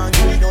interest. Can't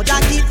give me no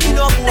jacket, me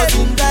no pose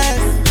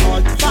invest.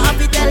 All if I have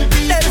to tell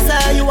people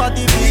say you are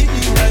the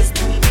BEST.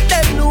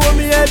 Them know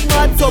me head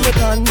mad so me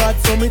can bad.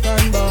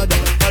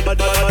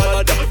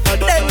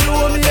 Them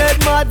know me head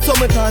mad, so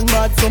me turn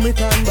bad, so me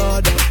turn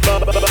bad.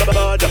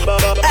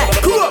 Hey,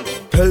 come on.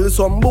 Tell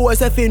some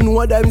boys if they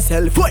know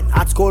themself. When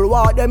at school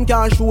war, them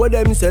can't show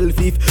themself.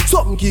 If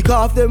something kick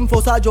off them,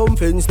 first a jump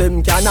fence,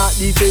 them cannot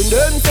defend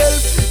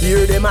themselves.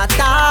 Hear them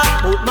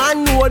attack, but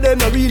man know them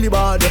not really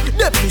bad.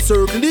 Them me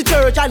circle the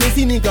church and the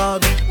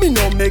synagogue. Me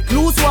no make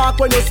loose walk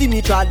when you see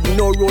me trad. Me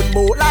no road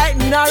boat like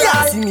me nah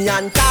ride. See me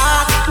and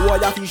talk, why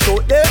you fi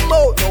shout them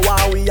out? Now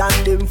why we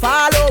and them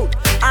fall out?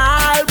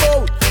 All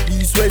bout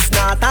east, west,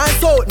 north and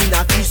south. Me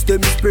nah fish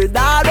them spread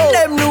all out.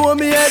 Them know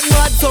me head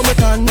mad, so me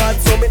turn mad,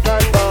 so me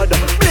turn bad.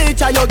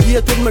 Bleach at your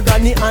gate with me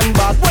granny and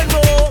back. When no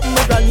open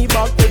me granny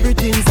back,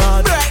 everything's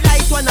hard. Bright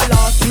light when I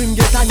last swim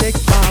get a neck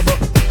bob.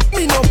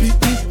 Me no beat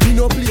me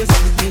no play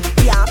with me.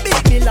 Yeah,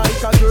 beat me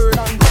like a girl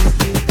and beat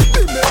me.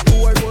 Me make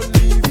boy run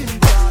leave him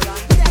car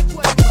and take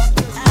one back.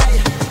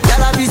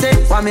 Y'all be say,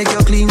 why make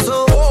you clean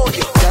so?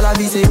 Y'all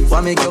be say,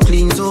 why make you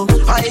clean so?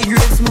 High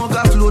grade smoke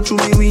a flow through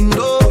me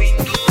window.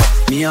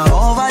 Me a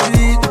overdo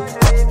it.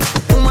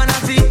 Woman a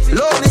feel,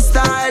 love me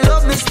style,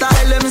 let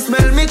me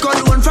smell me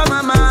cologne from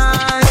my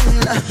mind.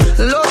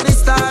 Love me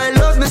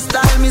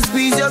style, me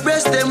squeeze your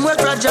breast, them we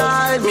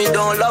fragile. Me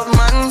don't love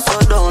man, so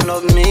don't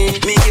love me.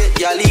 Me get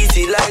y'all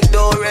easy like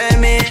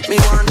Doremi. Me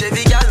want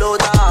every gal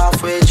out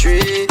halfway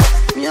tree.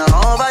 Me a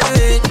overdo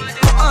it.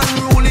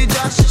 Unruly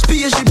Josh,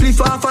 spaceship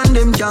far from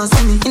them can't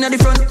see me. Inna the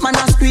front, man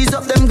a squeeze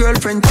up them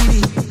girlfriend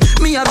TV.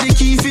 Me have the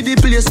key for the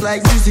place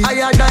like music.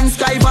 Higher than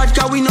Sky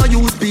Vodka, we no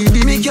use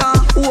speedy. Me can't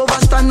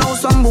overstand now,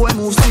 some boy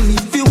move silly.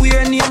 Fi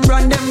wear name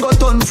brand, them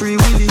got on free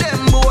willy.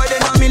 Them boy, they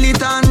no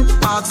militant,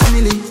 ask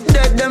milli.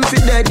 Dead them fi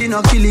dead, they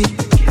no kill it.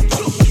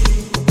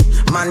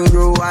 Man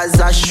grow as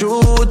a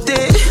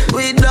shooty.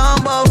 We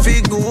down bow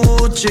fi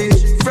Gucci.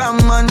 From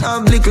man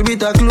have little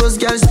bit of clothes,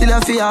 girl still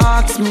a fi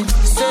ask me.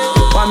 Say,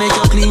 why make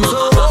you clean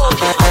so?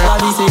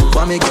 Body say,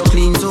 why make you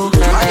clean so?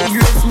 I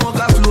hear smoke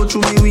a flow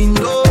through me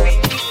window.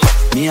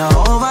 Me a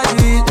overdo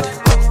it.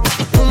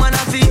 Woman a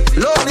feel,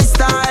 love me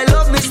style,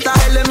 let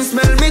me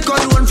smell me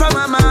cologne from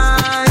my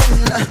mind.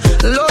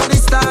 Love me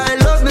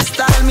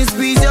style, me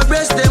squeeze your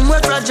breast, them we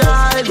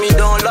fragile. Me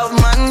don't love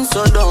man,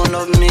 so don't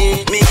love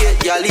me. Me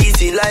get y'all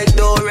easy like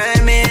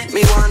Doremi.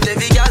 Me want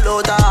every gal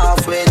out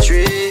halfway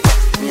tree.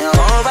 Me a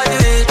overdo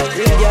it.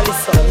 Real girl is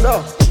son, no.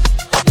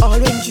 All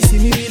when she see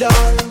me with her,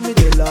 me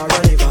tell her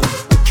run it on.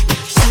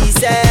 She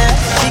said,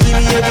 she give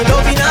me every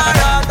love in her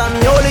heart, and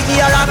me only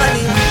give her a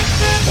money.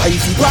 Why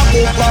if you walk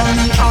up on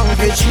me and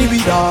catch me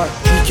with her?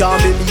 Me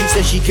can't believe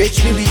say she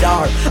catch me with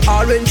her.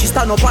 Or when she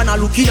stand up and a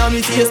looking at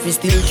me face, me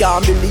still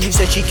can't believe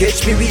say she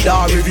catch me with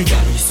her. Every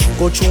guys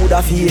go through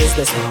the face,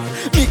 the star.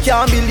 Me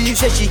can't believe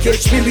say she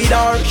catch me with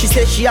her. She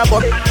said she a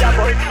got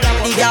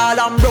the girl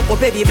and broke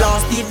up every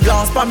blast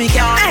for me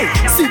car. Hey,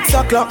 6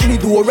 o'clock me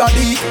door a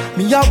beat.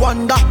 Me a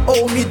wonder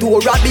how me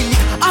door a beat.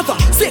 Have a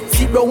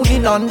sexy brown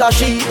in under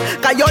sheet.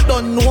 Cause you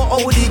don't know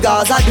how the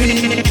guys a do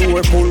it.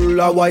 Door pull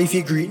a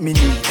wifey greet me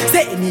need.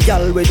 Say any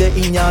girl with the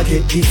in ya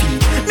get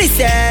defeat. Me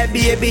say,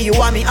 baby, you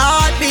want me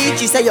heartbeat.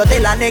 She say you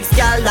tell her next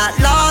girl that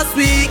last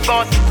week.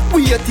 But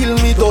wait till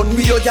me done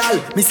with your girl.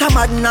 Me some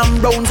Madden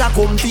and Browns a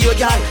come for your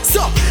girl.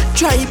 So,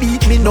 try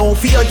beat me now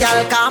for your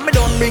girl. Cause me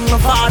don't bring my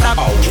father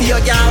for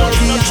your girl.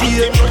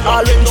 DJ,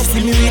 all when she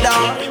see me with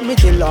her, me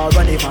tell her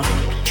whatever.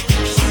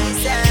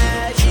 She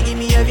said, she give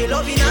me every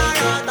love in her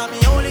heart. And me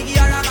only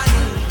give her a money.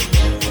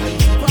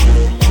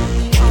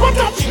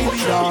 Catch me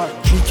with her.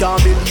 Me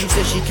can't believe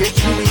say she catch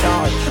me with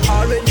her.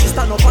 Or when she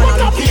stand up and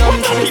a looking at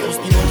me face, me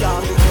still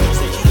can't believe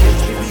say she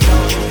catch me with her.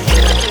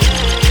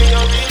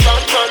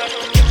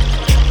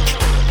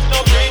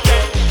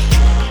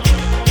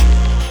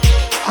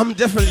 I'm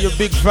definitely a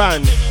big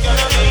fan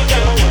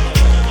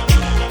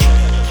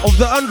of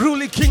the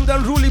unruly king, the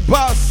unruly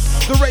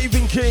boss, the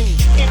Raven King.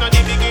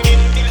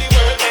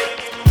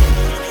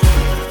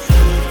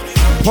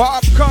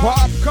 Popcorn.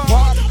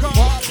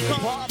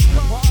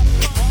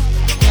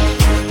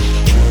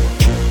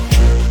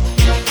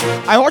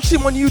 I watched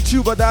him on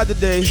YouTube the other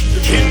day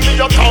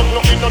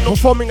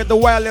performing at the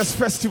Wireless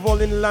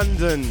Festival in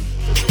London.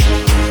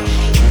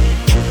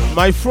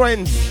 My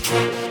friend,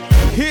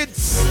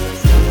 hits.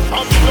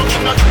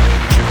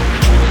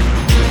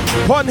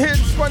 One hit.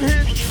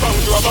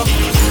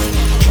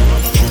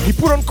 He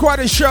put on quite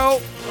a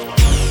show.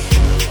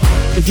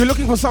 If you're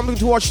looking for something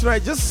to watch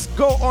tonight, just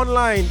go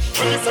online.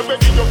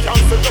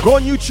 Go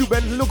on YouTube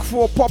and look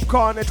for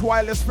Popcorn at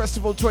Wireless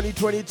Festival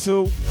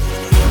 2022.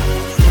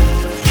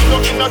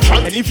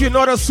 And if you're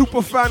not a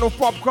super fan of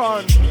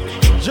Popcorn,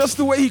 just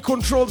the way he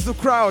controls the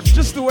crowd,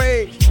 just the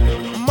way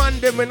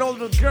Mandem and all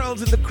the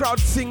girls in the crowd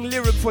sing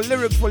lyric for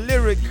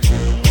lyric.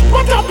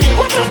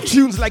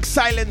 Tunes like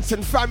Silence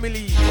and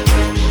Family.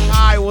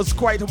 I was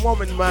quite a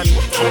moment, man.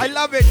 I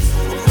love it.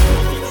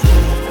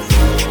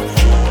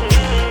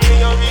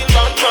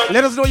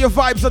 Let us know your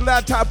vibes on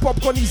that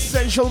Popcorn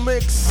Essential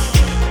Mix.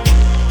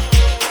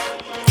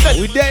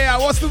 We there,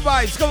 what's the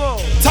vibes? Come on.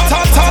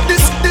 Top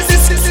this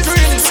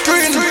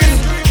screen.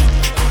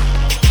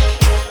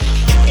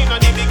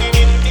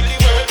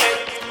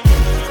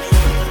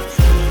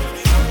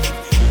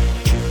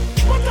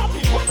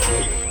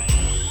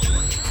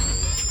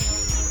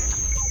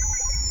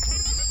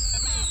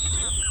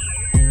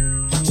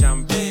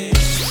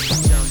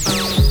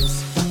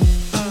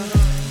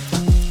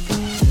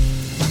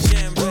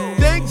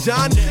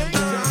 John.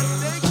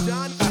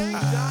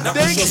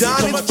 Thank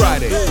John, it's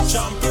Friday.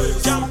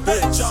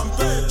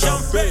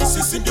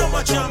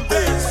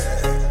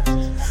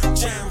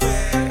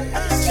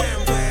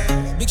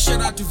 Big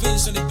shout out to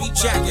Vince on the beat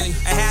jacket.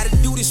 I had to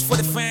do this for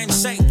the fans'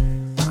 sake.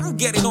 I'm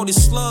getting all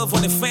this love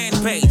on the fan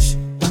page.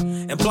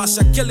 And plus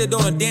I kill it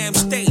on a damn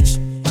stage.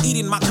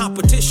 Eating my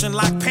competition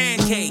like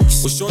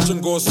pancakes. Ushocho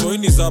ngoso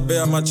ini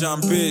zabea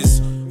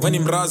machampes. Weni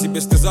mrazi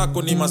beste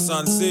zako ni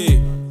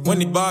masanse.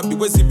 Weni babi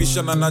wezi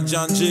bishana na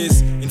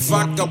janjes. In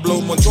fact I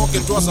blow mochoke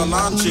twaza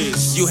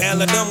lunches. You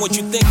hella done what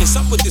you think is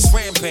up with this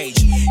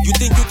rampage. You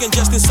think you can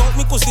just insult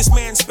me cause this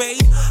man's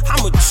paid?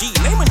 I'm a G,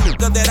 name a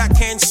nigga that I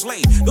can't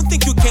slay. Don't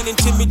think you can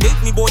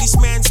intimidate me boy, this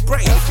man's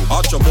spray.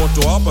 Acha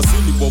moto hapa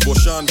sili bobo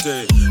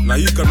shante. Na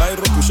hika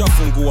Nairo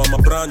tushafungua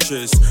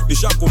mabranches.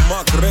 Nishaku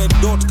mark red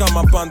dot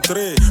kama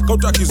pantre.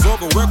 Kauta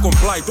kizogo we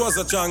comply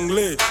twaza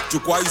changle.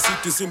 Chukwa hii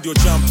city sindio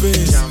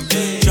champes.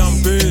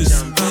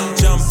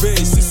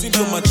 Champes, sisi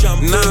ndio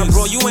machampes. Nah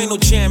bro, you ain't no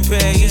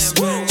champes.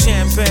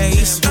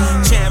 Champes,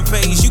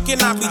 you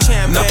cannot be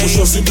champes. Na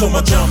kusho sindio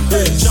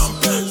machampes.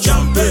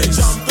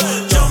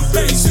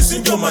 Champes, sisi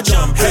ndio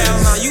machampes.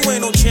 Hell nah, you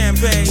ain't no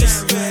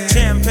champes.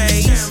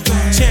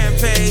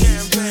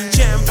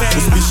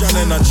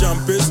 Usibishane na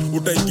champes,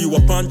 utaingiwa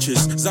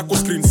punches. Zako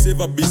screen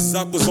saver bis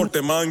zako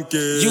zote manke.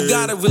 You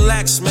gotta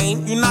relax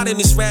man, you're not in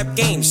this rap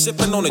game.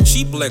 Sipping on a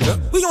cheap liquor,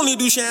 we only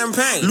do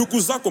champagne. Luku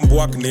zako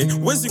mbwakne,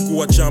 wezi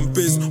kuwa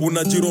champes.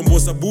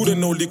 Unajirombosa bure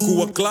na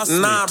ulikuwa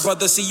classmate. Nah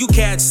brother, see you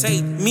cats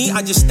hate me,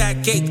 I just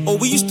stack cake. Oh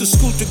we used to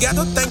school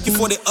together, thank you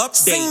for the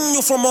update. Seen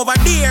you from over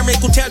there,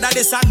 make you tell that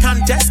it's a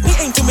contest. Me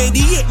aim to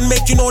mediate and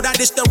make you know that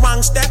it's the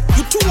wrong step.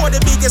 You two are the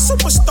biggest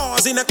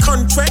superstars in the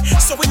country.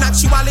 So in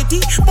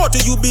actuality, both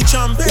of you be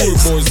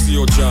champions. Boys,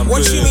 your champions.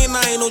 What you mean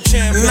I ain't no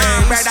champion?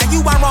 Nah brother,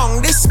 you are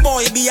wrong, this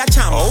boy be a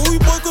champ. Oh, we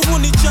both of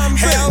the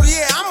champion. Hell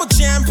yeah, I'm a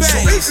champion. So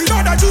if you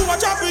know that you a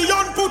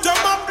champion, put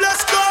them up,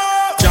 let's go.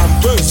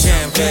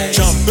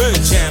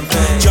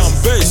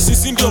 Champes,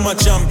 sisi ndio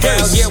machampes.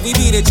 Hell yeah, we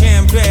be the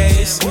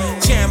champes.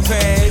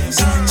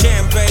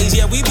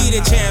 Yeah, we be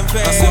the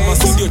champes. Nasema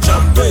sisi ndio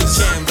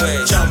champes.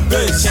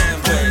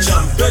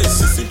 Champes,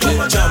 sisi ndio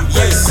machampes.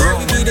 Yes,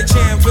 we be the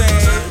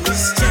champes.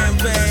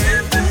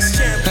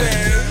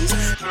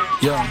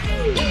 Yo,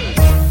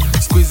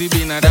 squeezy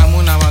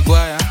binadamu na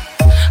wagwaya.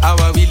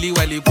 Awawili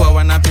walikuwa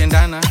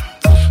wanapendana,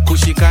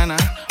 kushikana,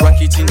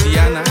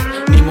 wakichinjiana.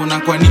 Nimona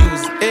kwa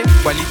news,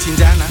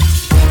 walichinjana.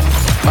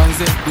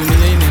 Manze,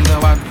 dunia inaenda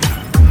wapi?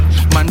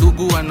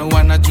 Mandugu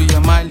wanaoana juu ya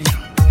mali.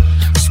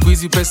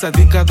 Squeezy pesa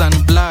thicker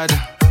than blood.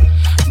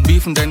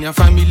 Beef ndani ya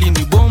family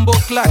ni bombo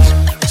clutch.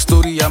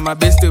 Story ya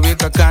mabeste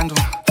weka kando.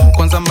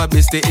 Kwanza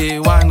mabeste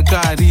A1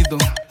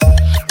 karido.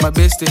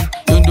 Mabeste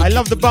I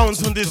love the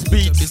bounce on this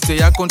beat. Beste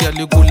yako ndiye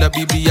alikula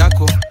bibi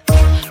yako.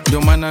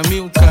 Ndio maana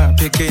miuka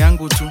peke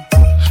yangu tu.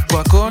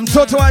 Kwa konta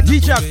mtoto wa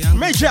DJ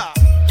Major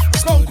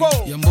Konko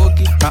ya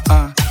Mbogi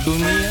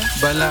dunia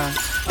bala.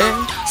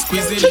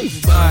 Squeezy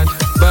bad.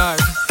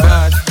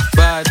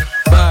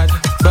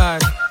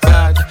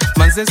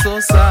 Manze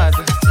so sad.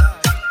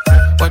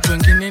 Watu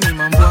wengine ni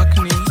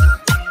mambwakni.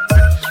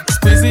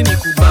 Squeezy ni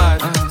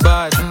kubad,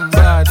 bad.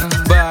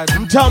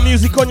 Town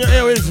music on your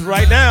airways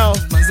right now.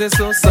 Manze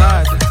so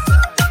sad.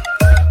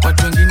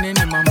 Watu wengine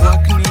ni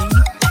mambwakni.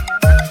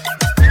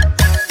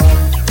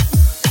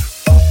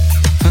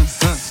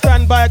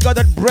 Stand by, I got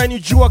that brand new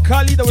Jua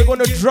Kali that we're going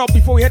to drop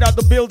before we head out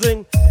the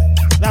building.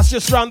 That's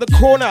just around the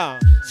corner.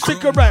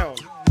 Stick around.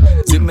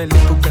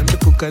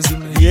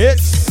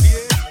 Yes.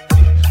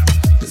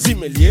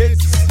 Zimeliet.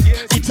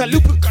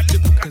 Italipuka.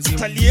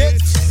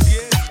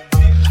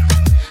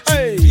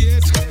 Hey.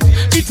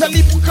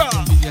 Italipuka.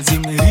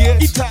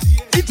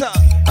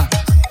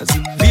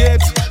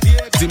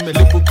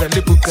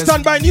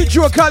 Stand by, new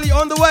Jua Kali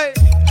on the way.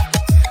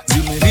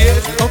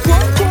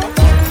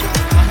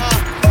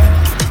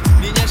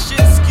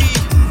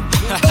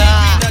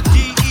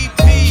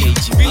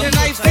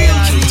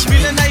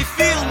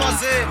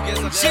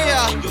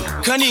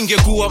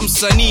 Kaningekuwa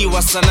msanii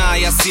wa sanaa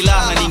ya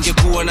silaha,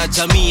 ningekuwa na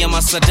jamii ya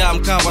masadam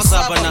kawa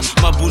saba na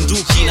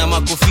mabunduki na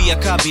makofia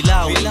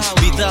kabilau.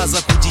 Bidhaa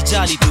za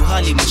kujijali tu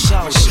hali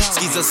mashauri.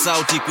 Sikiza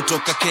sauti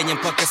kutoka Kenya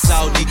mpaka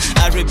Saudi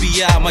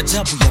Arabia,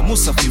 majabu ya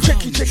Musa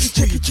Firauni.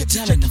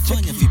 Kijana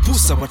nafanya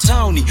vibusa wa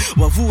tauni,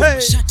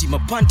 wavua shati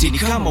mapanti ni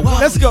kama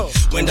wao.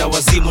 Wenda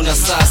wazimu na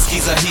saa,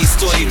 sikiza hii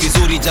story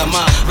vizuri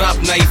jamaa.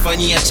 Rap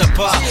naifanyia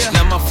chapa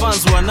na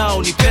mafans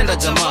wanao nipenda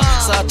jamaa.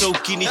 Sata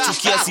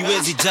ukinichukia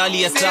siwezi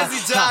jali hata.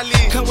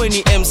 Kawe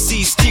ni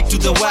MC, stick to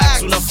the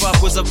wax. Unafaa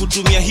kuweza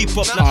kutumia hip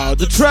hop na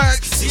the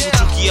tracks.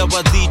 Sikuchukia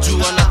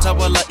wadhiju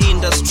wanatawala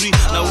industry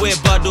na we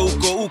bado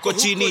uko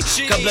chini.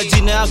 Kabla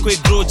jina yako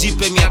igrow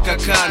jipe miaka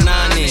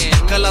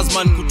 8.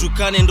 Kalazman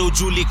kutukane ndo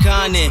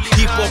ujulikane.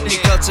 Hip hop ni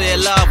culture ya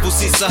love,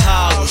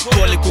 usisahau.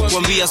 Pole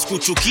kukwambia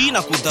sikuchuki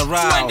na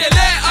kudharau.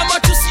 Tuendelee ama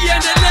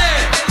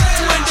tusiendelee?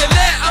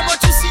 Tuendelee ama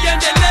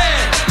tusiendelee?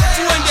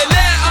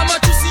 Tuendelee ama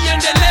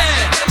tusiendelee?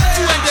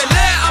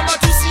 Tuendelee ama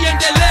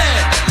tusiendelee?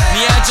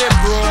 Niaje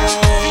bro,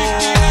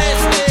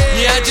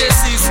 niaje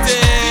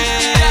sister,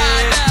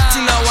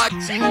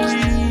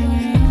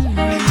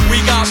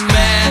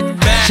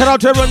 Shout out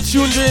to everyone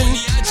tuned in.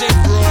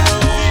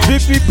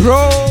 Vippy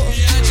bro,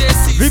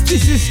 Vippy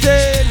sister,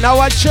 now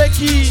I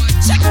checky.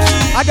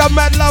 I got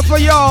mad love for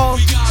y'all.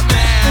 Loving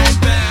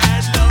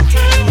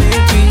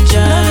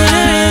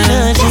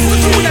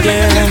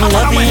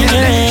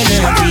your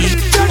energy,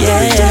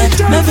 yeah.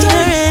 Loving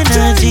your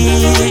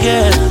energy,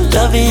 girl.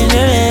 Loving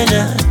your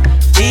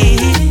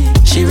energy.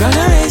 She run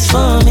a race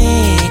for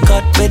me,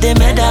 cut with the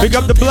medal. Big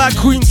up the Black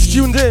Queens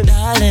tuned in.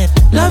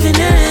 Loving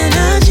your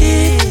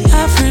energy,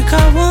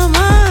 African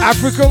woman,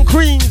 African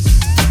Queens.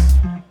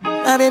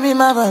 My baby,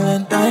 my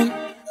Valentine.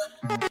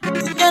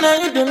 Can I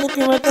leave them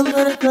looking with them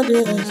very good?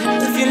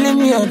 If you leave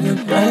me, I'll be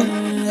right.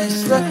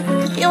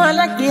 You are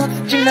like the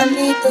oxygen I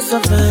need to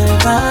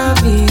survive. I'll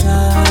be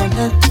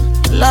honest.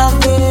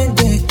 Loving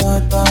the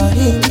God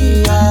body,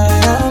 I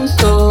am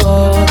so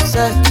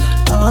obsessed.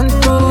 I want to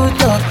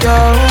talk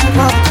your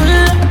own.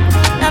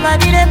 Never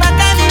did it back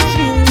and it's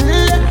you.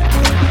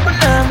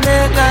 I'm the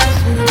guy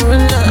who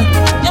love.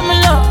 You're my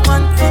love,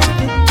 one thing.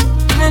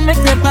 You make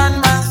me ban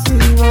my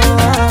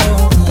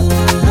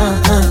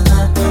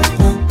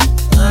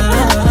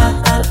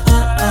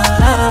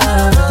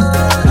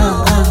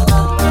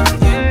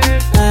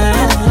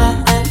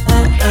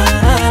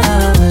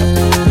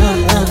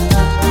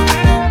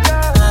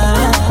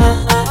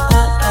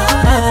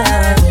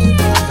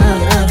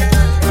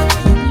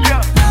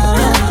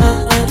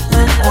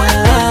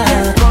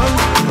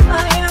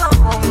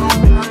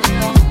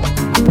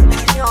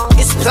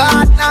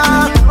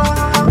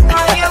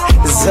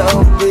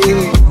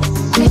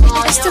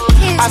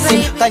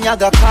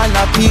Kanyaga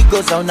kana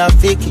pigo za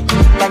unafiki.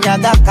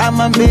 Kanyaga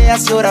kama mbea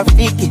sio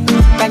rafiki.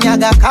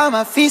 Kanyaga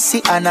kama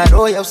fisi ana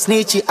roho ya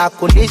usnichi.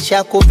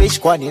 Akulisha kuvishi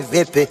kwa ni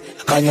vipi.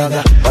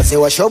 Kanyaga wase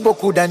wa shobo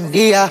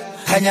kudandia.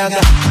 Kanyaga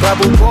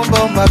klabu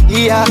bomba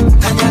umabia.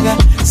 Kanyaga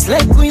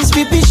slay queens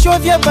vipisho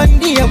vya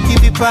bandia.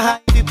 Ukivipa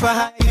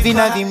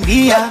vina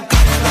vimbia.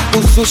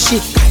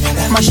 Usushi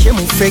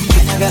mashemu fake.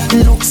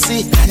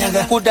 Nuksi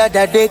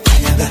kudada dek.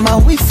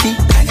 Mawifi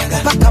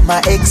paka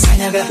ma ex.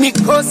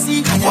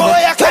 Mikosi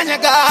oya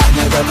kanyaga.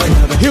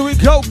 Here we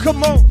go,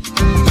 come on.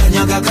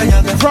 Kanyaga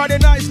kanyaga. Friday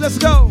nights, let's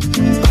go.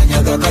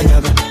 Kanyaga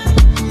kanyaga.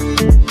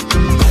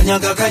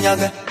 Kanyaga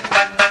kanyaga.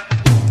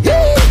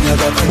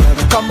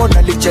 Come on,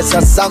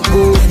 alicheza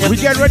zangu. We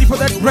get ready for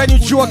that brand new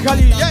Jua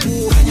Kali. Yes.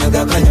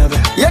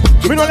 Yeah.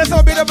 We know let's have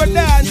a bit of a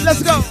dance.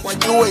 Let's go.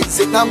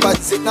 Sit number.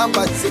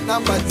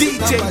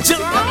 DJ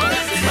John.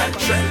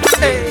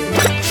 Hey,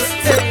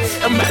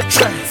 I'm at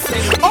trance.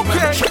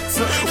 Okay,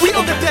 we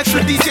on the dance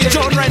with DJ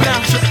John right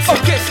now.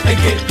 Okay, and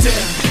get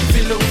down.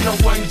 Below now,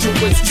 wind your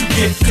waist to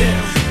get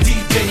down.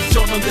 DJ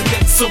John on the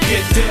dance, so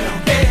get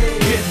down. Hey,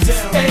 get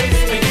down. Hey,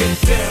 and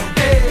get down.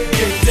 Hey,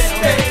 get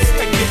down. Hey,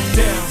 and get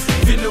down.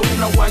 Below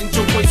now, wind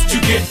your waist to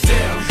get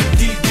down.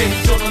 DJ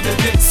John on the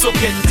dance, so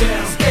get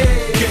down.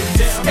 Hey, get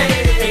down.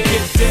 Hey, and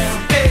get down.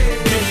 Hey,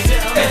 get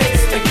down.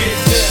 Hey, and get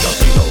down.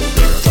 Drop it low,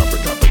 girl. Drop it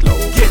low.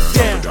 Get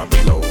down. Drop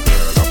it low, girl.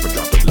 Drop it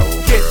low.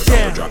 Get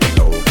down. Drop it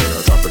low,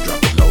 girl. Drop it low.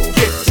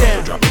 Get down.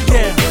 Drop it low,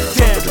 girl.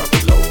 Drop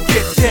it low.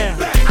 Get down.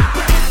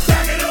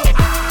 Back it up.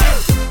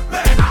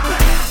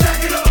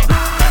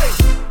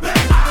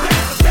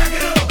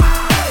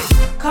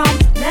 Come,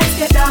 let's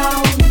get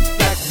down.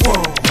 Like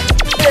whoa.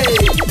 Hey.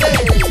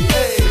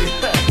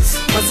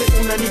 Was it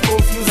unani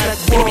confused like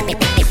whoa.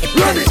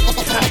 Run it.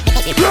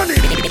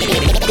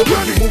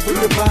 Moving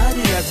your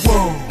body like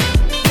whoa.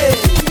 Hey.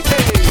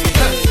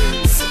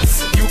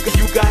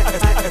 You got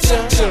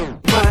attention.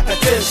 My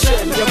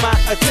attention. You're my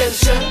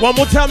attention. One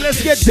more time,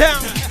 let's get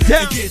down.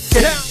 Down.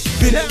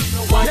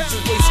 Why you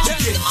waste to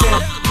get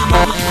down?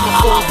 My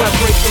phone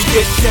vibrate and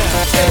get down.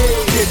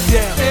 Get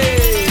down.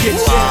 Get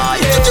down.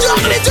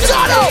 Get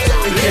down.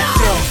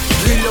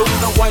 Reload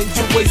now, wind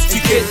your waist to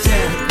get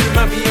down.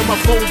 Mommy and my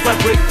phone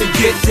vibrate and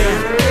get down.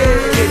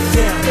 Get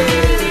down.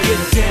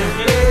 Get down.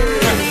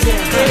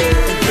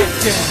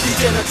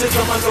 DJ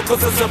nacheza mandoko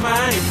za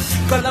zamani.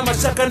 Kala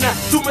mashaka na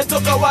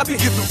tumetoka wapi?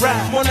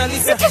 Mona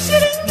Lisa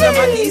na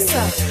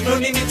Malisa. No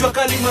nini jua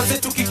kalima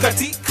zetu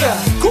kikatika.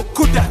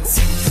 Kuku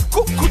dance.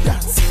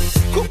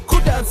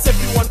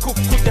 Everyone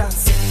kuku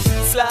dance.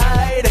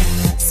 Slide.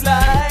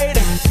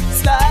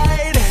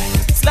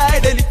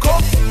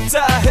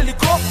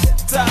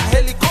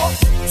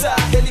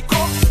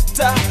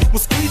 Helicopter.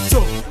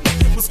 Mosquito.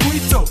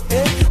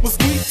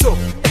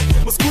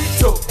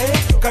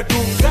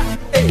 Kadunga.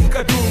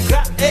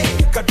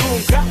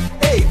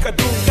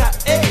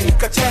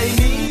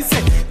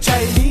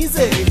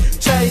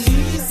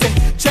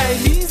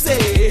 Chinese.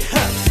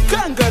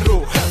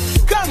 Kangaroo.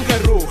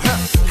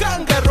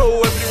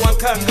 Everyone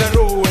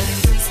kangaroo.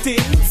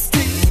 Sting.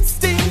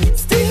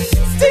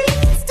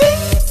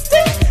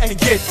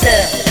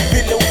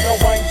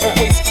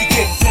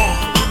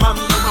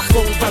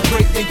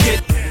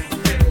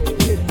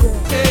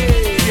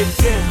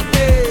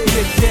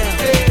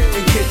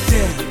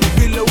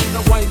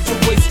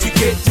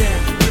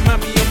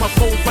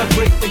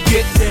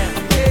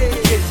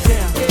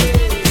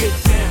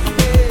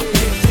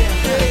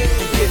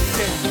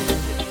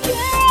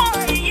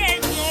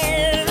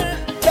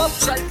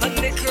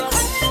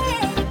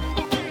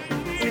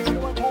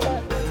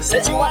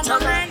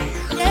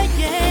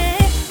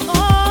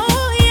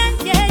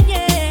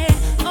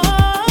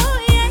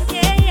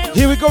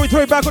 Here we go, we throw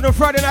it back on a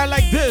Friday night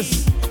like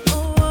this.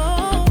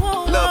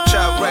 Love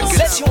Child Records.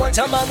 Said she want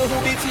a man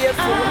who be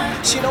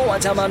faithful. She don't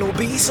want a man who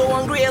be so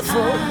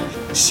ungrateful.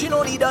 She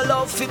don't need a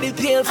love to be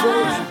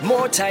painful.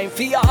 More time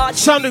for your heart.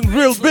 Sounding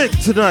real big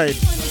tonight.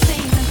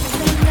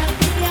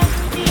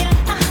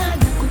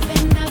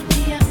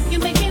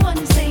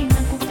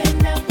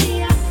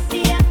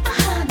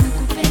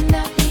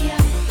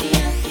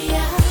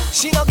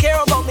 She don't care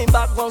about me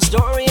background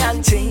story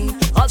and thing.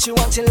 All she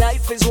wants in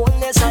life is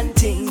oneness and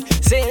thing.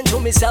 Saying to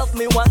myself,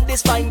 me want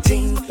this fine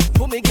thing.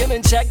 Put me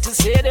giving check to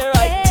say the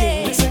right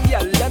thing. Listen, yeah,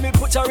 let me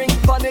put a ring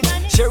on it.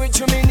 Share it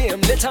to me name,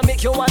 let her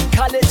make you one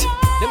call it.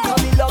 Them call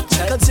me love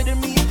child, consider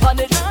me on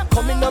it.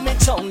 Coming on me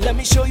tongue, let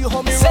me show you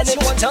how me run it. She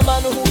want a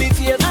man who be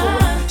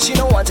faithful. She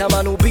don't want a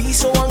man who be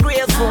so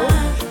ungrateful.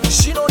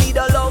 She don't need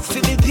a love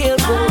to be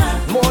painful.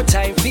 More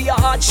time for your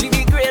heart, she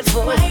be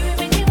grateful. Why you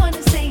make me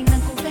wanna say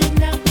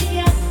nakupenda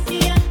pia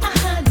pia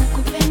aha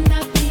nakupenda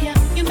pia.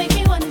 You make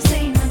me wanna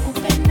say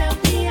nakupenda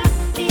pia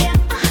pia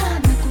aha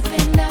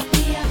nakupenda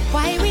pia.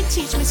 Why we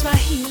teach me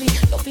Swahili?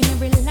 Love in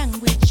every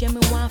language, yeah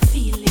me want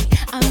feel it.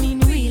 I mean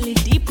really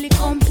deeply,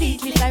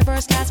 completely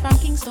diverse class from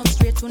Kingston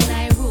straight to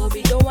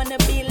Nairobi. Don't wanna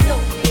be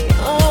lonely.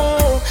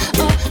 Oh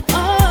oh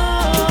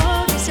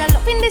oh. This your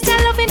loving, this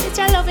your loving, this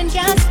your loving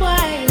can't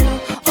spoil.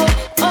 Oh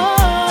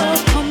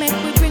oh. Come make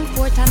we bring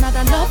forth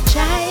another love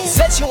child.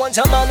 Said she want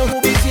a man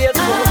who be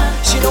faithful.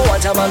 She don't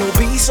want a man who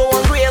be so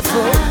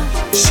ungrateful.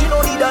 She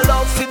don't need a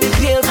love to be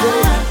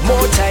painful.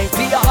 More time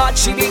for your heart,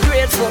 she be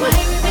grateful. Why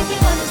you make me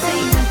wanna say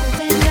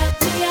nakupenda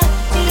pia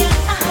pia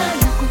aha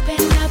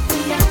nakupenda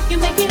pia. You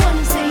make me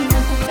wanna say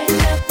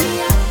nakupenda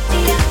pia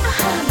pia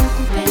aha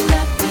nakupenda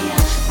pia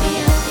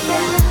pia pia.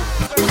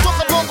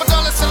 Kutoka Bongo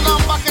Dar es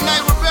Salaam back in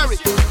Nairobi.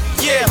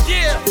 Yeah,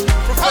 yeah.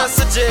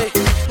 Professor J,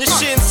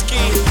 Nishinsky,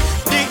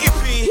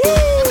 DEP,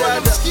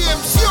 Sikia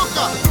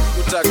msioka.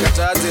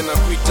 utakataje na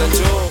kuita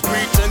njoo,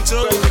 kuita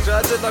njoo,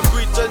 utakataje na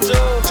kuita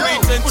njoo,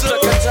 kuita njoo,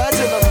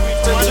 utakataje na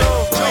kuita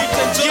njoo,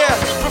 kuita njoo. Yeah,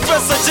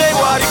 Professor J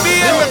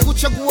waharibia.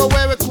 Nimekuchagua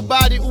wewe,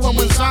 kubali uwe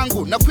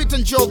mwenzangu. Nakuita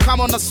njoo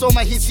kama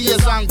unasoma hisia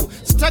zangu.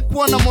 Sitaki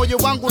kuona moyo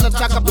wangu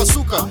nataka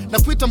pasuka.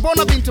 Nakuita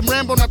mbona binti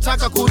mrembo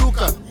nataka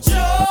kuruka.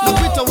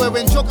 Nakuita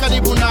wewe njoo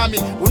karibu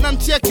nami.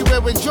 Unamtia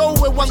kiwewe njoo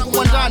uwe wangu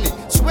wa ndani.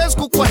 Siwezi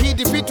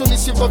kukuahidi vitu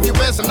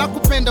nisivyoviweza.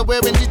 Nakupenda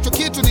wewe ndicho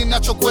kitu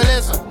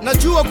ninachokueleza.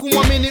 Najua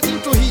kumwamini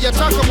mtu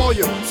hijataka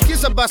moyo.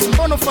 Sikiza basi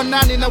mbona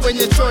fanani na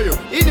wenye choyo.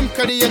 Ili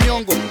mkalia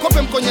nyongo,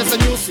 kope mkonyeza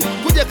nyusi.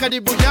 Kuja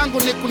karibu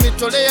yangu ni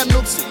kunitolea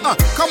nuksi.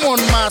 Come on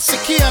ma,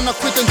 sikia na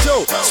kuita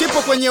njoo.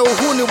 Sipo kwenye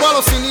uhuni wala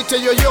usinite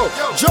yoyo.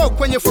 Njoo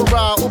kwenye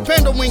furaha,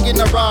 upendo mwingi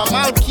na raha.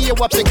 Malkia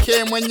wa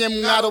pekee mwenye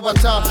mng'aro wa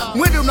taa.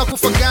 Mwili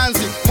unakufa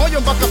ganzi,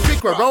 moyo mpaka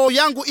fikra. Roho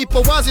yangu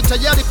ipo wazi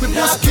tayari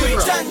kuibusu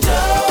kibra.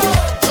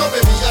 Njoo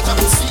baby acha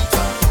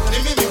kusita. Ni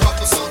mimi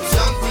wako sauti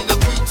yangu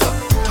inakuita.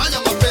 Haya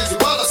mapenzi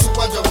wala si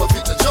uwanja wa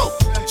vita. Njoo,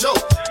 njoo,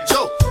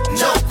 njoo,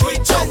 njoo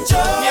kuita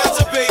njoo.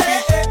 Niacha baby.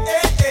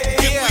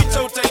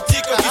 Kuita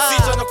utaitika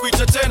kisita na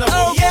kuita tena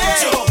bro.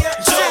 Njoo,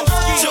 njoo,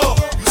 njoo,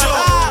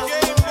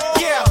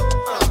 njoo. Yeah.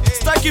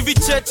 Staki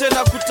vicheche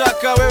na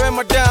kutaka wewe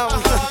madam.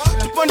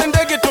 Tupande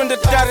ndege twende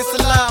Dar es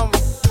Salaam.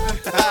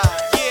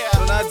 Yeah.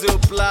 Tunazo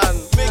plan.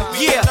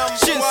 Yeah,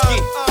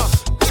 Shinsky.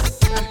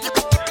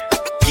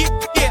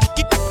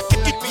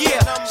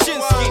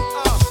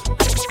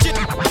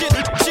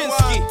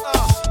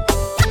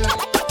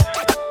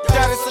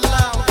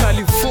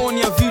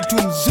 California vitu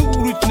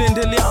mzuri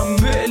tunaendelea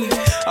mbele.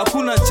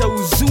 Hakuna cha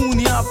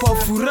huzuni hapa,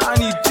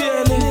 furani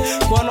tele.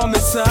 Kwa wale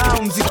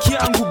wamesahau mziki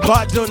yangu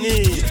bado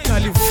ni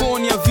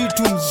California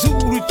vitu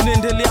mzuri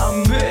tunaendelea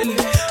mbele.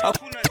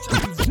 Hakuna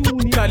cha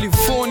huzuni.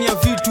 California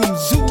vitu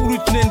mzuri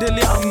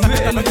tunaendelea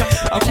mbele.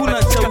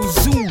 Hakuna cha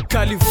huzuni.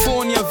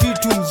 California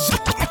vitu mzuri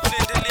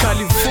tunaendelea.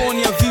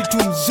 California vitu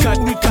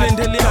mzuri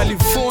tunaendelea.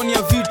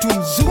 California vitu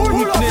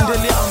mzuri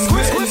tunaendelea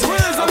mbele.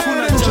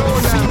 Hakuna cha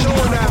huzuni.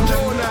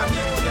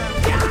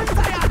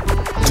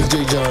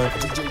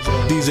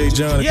 DJ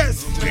John.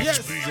 Yes, yes, yes.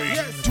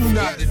 Do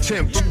not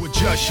attempt to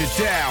adjust your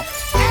dial.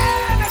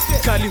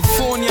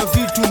 California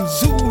vitu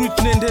mzuri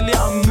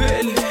tunaendelea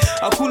mbele.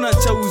 Hakuna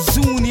cha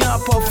huzuni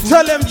hapa.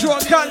 Tell them jua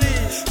kali.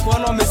 Kwa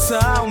wale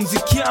wamesahau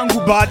mziki yangu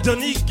bado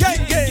ni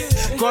genge.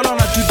 Kwa wale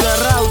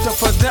wanatudharau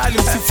tafadhali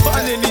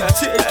msifanye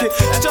nicheke.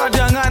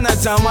 Sitadangana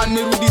jamani,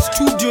 merudi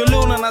studio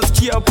leo na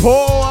nasikia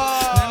poa.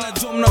 Na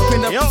najua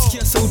mnapenda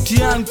kusikia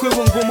sauti yangu, kwa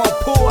hivyo ngoma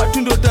poa tu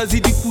ndo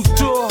tazidi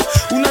kutoa.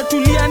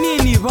 Unatulia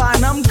nini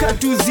bana, mka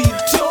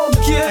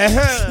tuzitoke.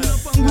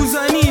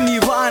 Unapanguza nini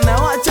bana,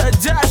 wacha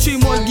jasho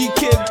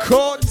imwagike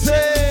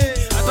kote.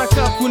 Hata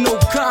kama kuna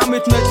ukame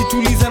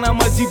tunajituliza na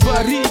maji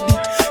baridi.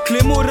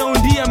 Clemo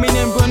raundi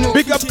ameniambia no.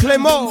 Big up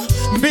Clemo.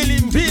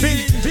 Mbili.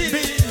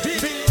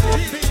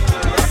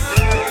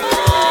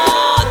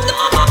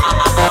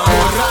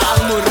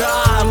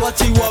 Moral,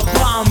 wacha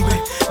iwabambe.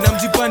 Na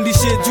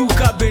mjipandishe juu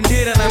ka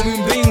bendera na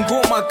mwimbe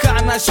ngoma ka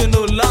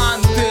national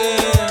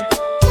anthem.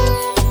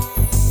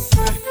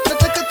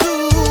 Nataka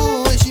tu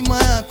heshima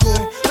yako,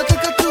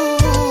 nataka tu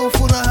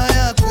furaha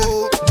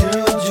yako.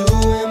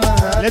 Ujue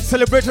mahali Let's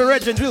celebrate a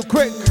legend real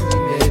quick.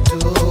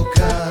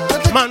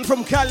 Man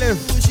from Calif.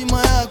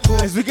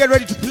 As we get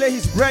ready to play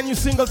his brand new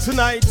single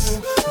tonight.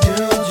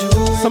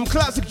 Some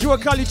classic Joe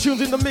Kali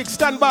tunes in the mix.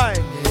 Stand by.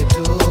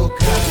 Jump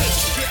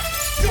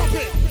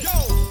it, yo,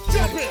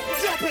 jump it,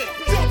 jump it,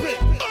 jump it.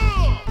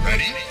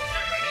 Ready?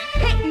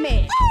 Hit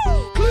me.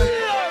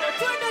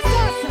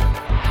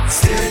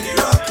 Steady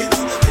rocking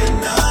on the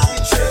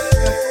midnight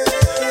train.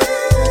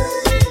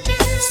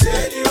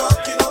 Steady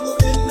rocking on the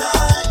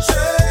midnight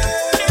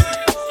train.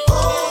 Oh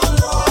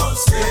Lord,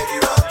 steady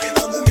rocking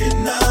on the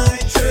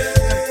midnight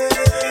train.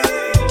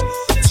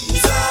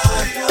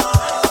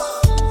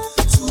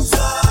 To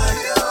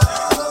Zion.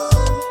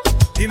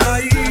 In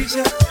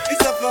maisha,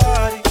 it's a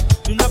party.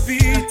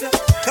 Tunapita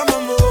kama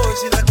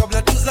moshi na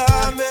kabla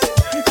tuzame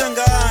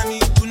mchangani,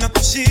 kuna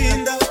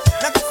kushinda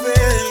na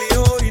kufeli.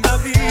 Oh,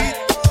 inabidi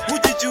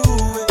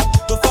ujijue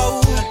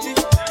tofauti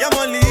ya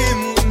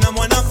mwalimu na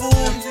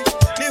mwanafunzi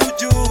ni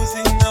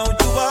ujuzi na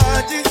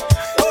ujuaji.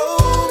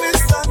 Oh,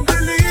 it's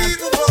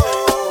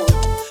unbelievable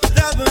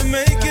that we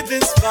make it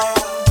this far.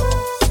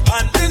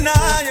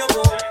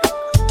 Undeniable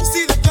to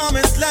see the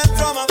promised land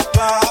from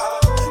afar,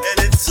 and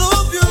it's so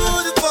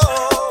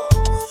beautiful.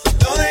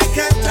 No, they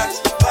can't touch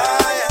the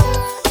fire,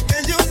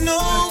 and you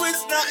know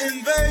it's not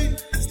in vain.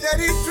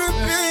 Steady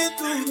dripping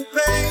through the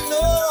pain.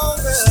 Oh,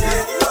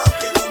 steady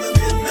rocking on the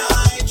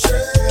midnight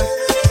train.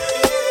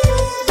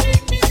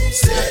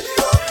 Steady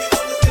rocking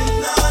on the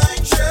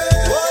midnight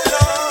train.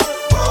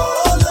 Oh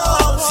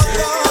Lord,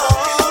 steady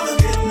rocking on the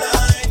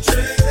midnight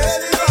train.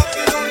 Steady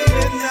rocking on the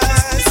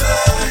midnight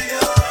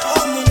Zion.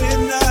 On the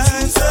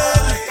midnight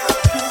Zion.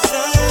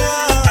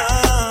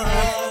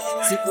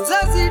 Siku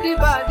zazidi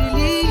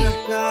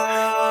badilika,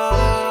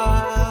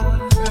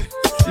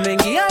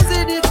 mengi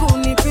yazidi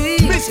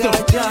kunipisha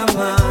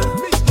jama.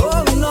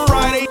 Oh no,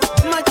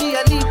 maji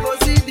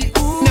yalipozidi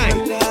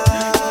unga,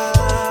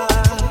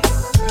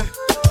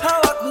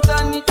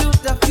 hawakudhani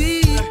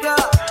tutafika.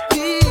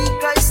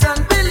 It's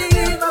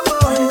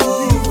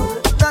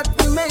unbelievable that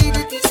we made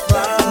it this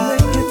far.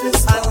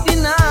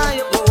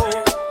 Undeniable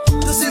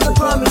to see the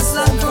promised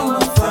land from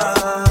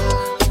afar.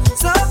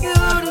 So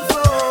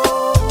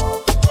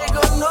beautiful, they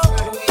gon' know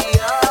who we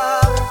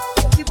are.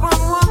 Keep on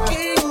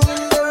walking in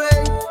the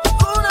rain,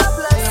 full of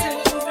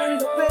blessings in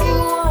the pain.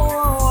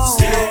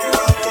 Steady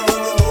rocking on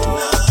the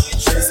midnight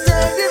train. Steady,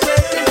 steady,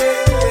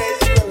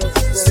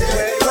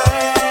 Steady rocking on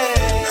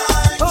the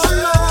midnight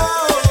train.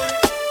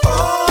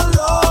 Oh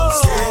Lord,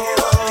 steady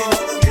rocking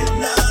on the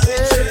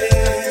midnight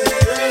train.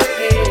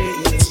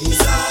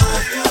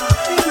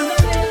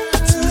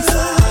 To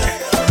Zion,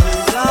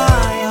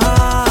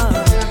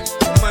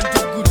 to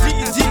Mandugu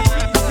DJ,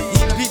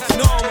 beat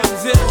no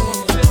mzee.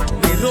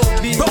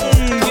 Nairobi,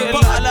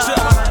 Kampala,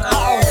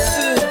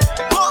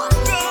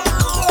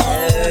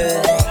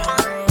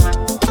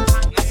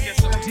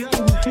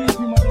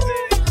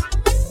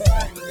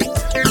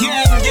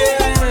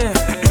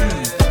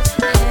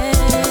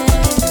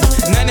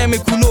 nani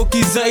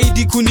amekunoki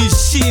zaidi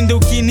kunishinda?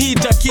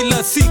 Ukiniita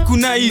kila siku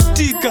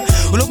naitika.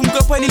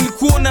 Unakumbuka pale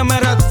nilikuona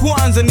mara ya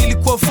kwanza,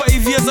 nilikuwa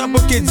 5 years hapo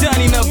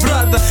Kejani na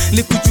brother.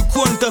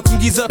 Nilikuchukua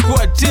nikakuingiza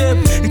kwa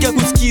tape,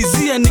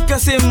 nikakusikizia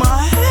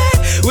nikasema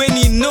we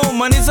ni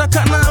noma, naweza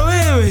kana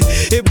wewe.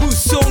 Ebu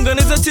songa,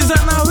 naweza cheza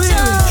na wewe.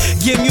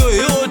 Game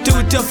yoyote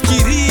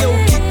utafikiria,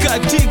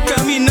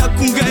 ukikatika mimi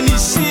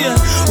nakunganishia.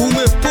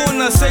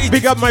 Umepona saidi.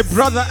 Big up my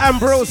brother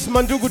Ambrose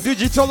Mandugu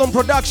Digital on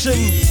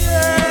production.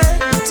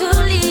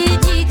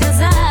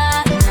 Tulijikaza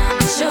na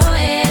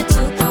mwishowe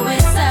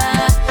tukaweza,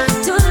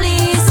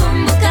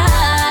 tulisumbuka na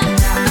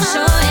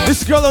mwishowe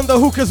This girl on the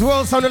hook as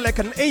well sounded like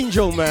an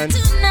angel, man.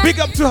 Big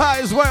up to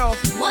her as well.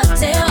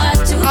 wote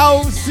watu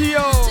I'll see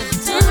you.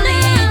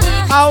 tulijikaza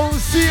I'll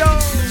see you.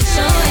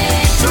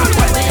 mwishowe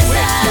tukaweza.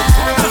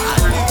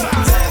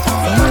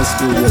 My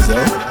studios,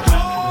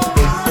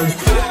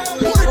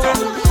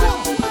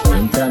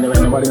 I'm telling you,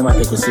 nobody might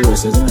take you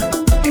serious, isn't it?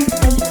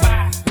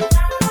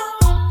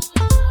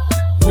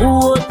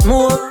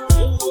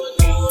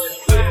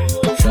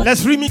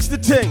 Let's remix the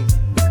thing.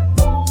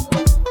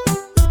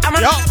 I'm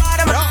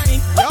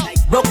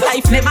broke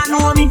life never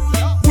know me.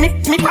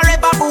 Me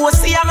forever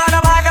bossy, I'm all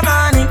about the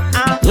money.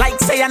 Like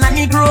say I'm a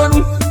Negro.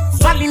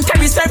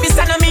 Voluntary service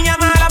and me,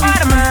 I'm all about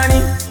the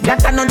money.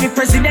 That I know the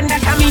president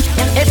that I me.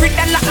 And every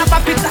dollar I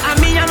pop it to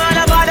me, I'm all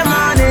about the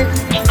money.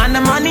 And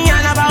the money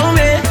and about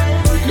me.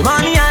 The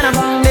money and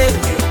about me.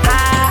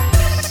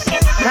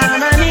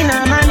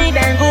 No money,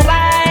 then go buy.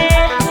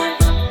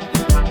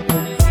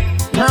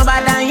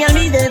 Nobody hear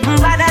me, then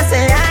nobody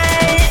say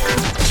aye.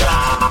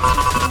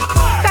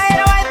 Tired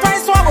of white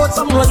price, so I bought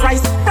some rose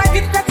rice.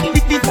 Private jet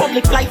with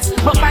public flights.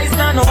 But price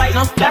no white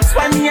now. That's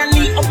why me and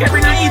Lee up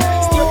every night.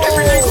 Stay up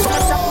every night, so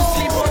much I could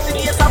sleep out the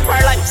days of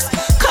our lives.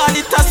 Call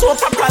it a so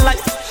proper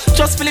life.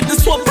 Just believe the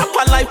so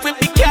proper life with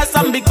big cars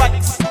and big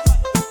bikes.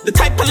 The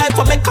type of life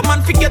I make a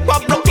man forget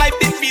what broke life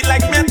did feel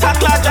like. Me and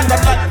talk large and the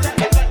blood.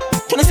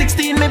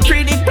 2016 me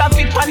predict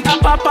profit, pan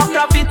top up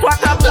profit, what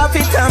a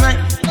profit, man.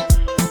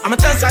 I'ma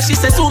tell her, she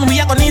said soon we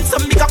are gonna need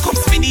some bigger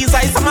cups for these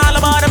eyes. I'm all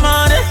about the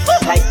money.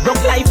 Like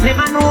broke life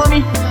never know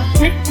me.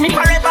 Me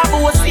forever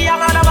bossy,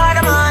 I'm all about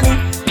the money.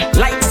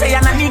 Like say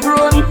I'm a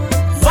Negro me.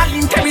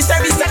 Voluntary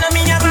service and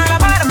me, I'm all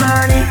about the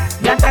money.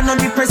 That I know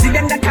the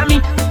president that come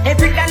me.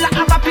 Every dollar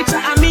have a picture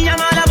of me, I'm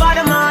all about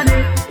the money.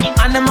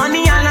 And the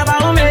money all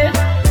about me.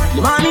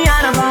 The money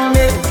all about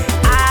me.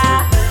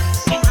 Ah,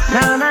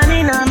 no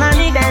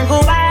money, then go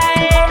buy.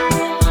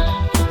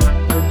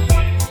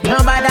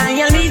 Nobody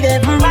hear me, they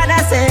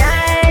bother say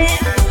aye.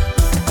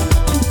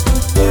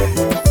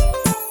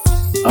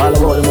 All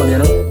about the money, you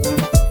know.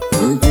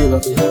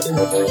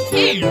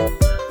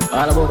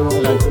 All about the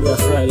money, like to be a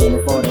Friday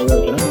before they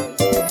work, you know.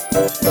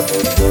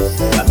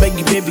 I beg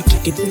you, baby,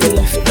 kick it to the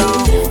left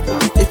down.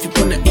 If you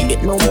wanna eat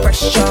it, no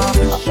pressure.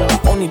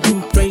 Only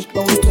do praise,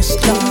 don't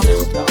twist down.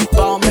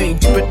 Ball made,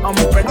 dip it on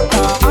my bread.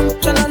 I'm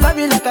tryna love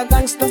you like a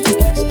gangster.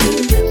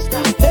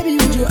 Baby,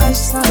 would you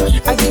answer?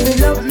 I give you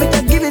love, make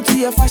I give it to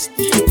you fast.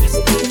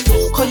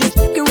 Cause you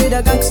fucking with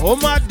a gangster. Oh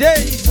my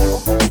days,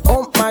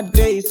 oh my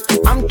days.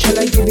 I'm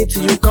tryna give it to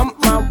you, come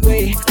my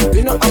way.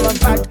 You know I'm a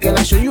bad girl,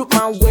 I show you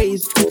my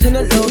ways. Turn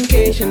the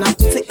location, I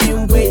put it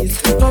in ways.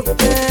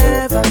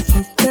 Forever.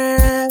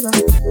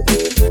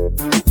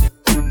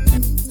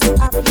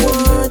 I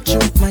want you,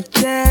 my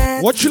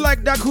jazz. What you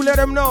like, Daku? Let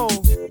them know.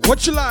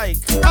 What you like?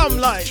 I'm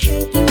like,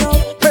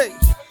 hey.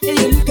 Yeah,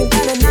 you looking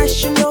kinda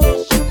nice, you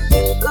know.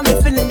 Got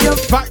me feeling your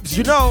vibes,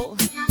 you know.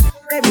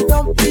 Baby,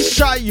 don't be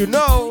shy, you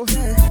know.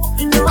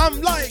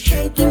 I'm like,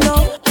 you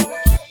know.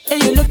 Yeah,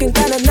 you looking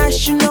kinda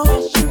nice, you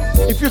know.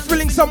 If you're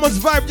feeling someone's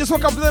vibe, just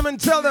walk up to them and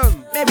tell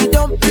them. Baby,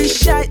 don't be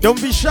shy.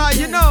 Don't be shy,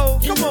 you know.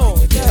 Come on.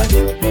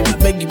 I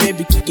beg you,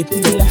 baby, kick it to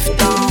the left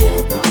down.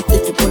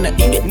 If you wanna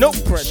eat it, no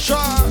pressure.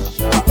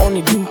 I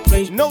only do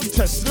praise, no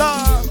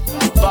Tesla.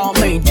 Ball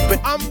made, but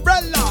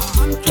umbrella.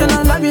 I'm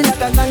tryna love you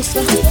like a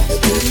gangster.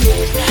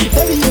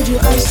 Baby, would you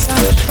answer?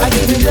 I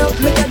give you love,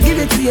 make I give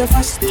it to you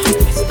fast.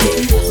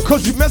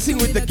 Cause you're messing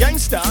with the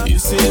gangster. You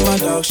see my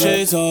dark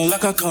shades on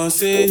like I can't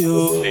see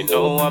you. They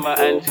know I'm an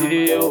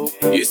anti-you.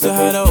 Used to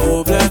have the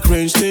old black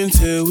range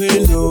tinted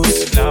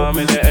windows. Now I'm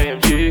in the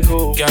AMG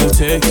cool. Gotta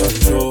take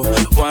control.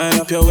 Wind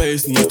up your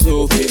waist in your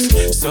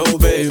two-piece. So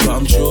babe,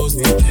 I'm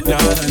choosing. Nah.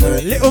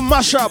 Little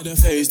mashup. The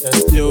face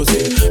that's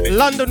closing.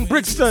 London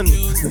Brixton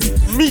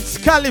meets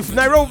Calif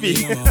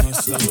Nairobi.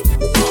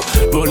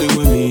 Rolling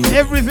with me.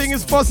 Everything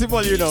is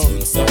possible, you know.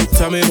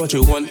 Tell me what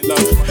you want,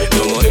 love.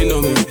 No more in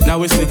on me.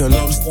 Now it's like a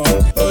love star.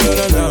 Oh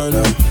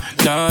no.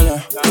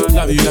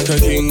 Love you like a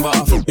king, but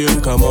I fuck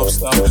you come up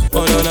star.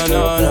 Oh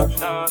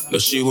no. No,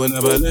 she will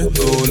never let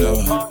go,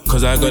 no.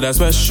 Cause I got that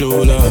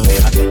special love.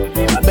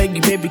 I beg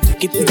you, baby,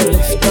 kick it to the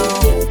left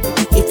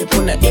down. If you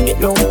wanna eat it,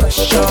 no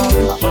pressure.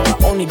 I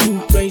only do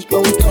praise,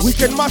 bro. We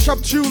can mash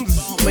up tunes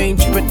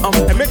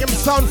and make them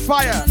sound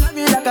fire.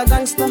 Like a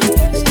gangster.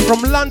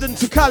 From London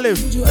to Calif.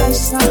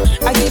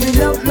 I give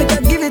you love, make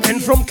I give it.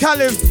 And from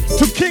Calif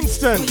to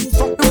Kingston.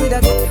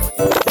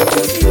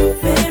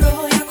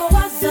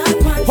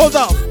 Hold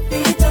up.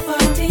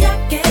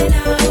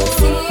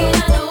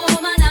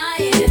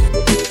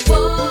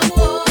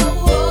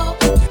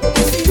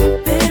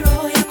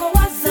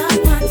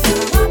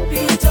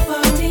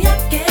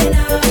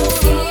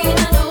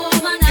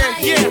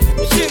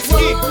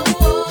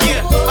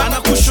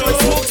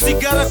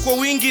 Kwa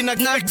wingi na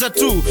gnaja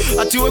tu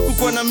atiwe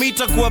kukua na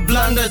mita kuwa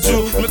blanda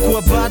juu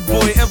mekuwa bad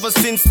boy ever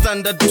since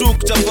standard 2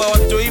 kuchapa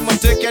watoi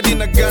mateke hadi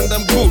na ganda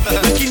mguu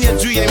lakini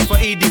ajui ya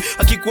mfaidi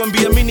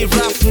akikuambia mini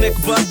rap neck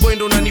bad boy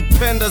ndo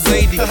unanipenda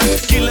zaidi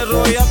kila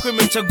roho yako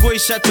imechagua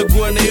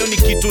ishachagua na hiyo ni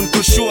kitu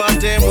nikoshua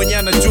hata yeye mwenye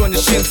anajua ni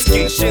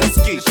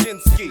Shinski.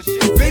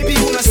 Baby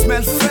una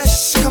smell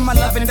fresh kama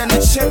lavender na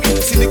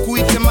cherry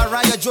sinikuite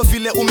Mariah jo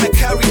vile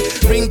umecarry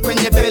ring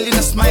kwenye belly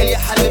na smile ya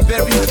Halle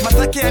Berry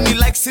matake ya ni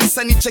like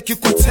since ni cheki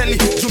kwa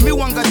teli jumi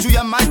wanga juu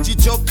ya maji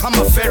jo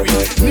kama ferry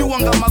ni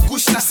wanga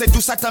magush na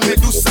sedusa hata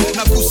medusa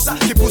na gusa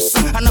kibusa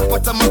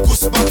anapata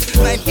magoosebumps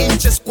 9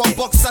 inches kwa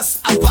boxers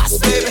abas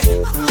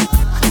baby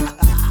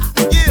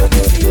yeah.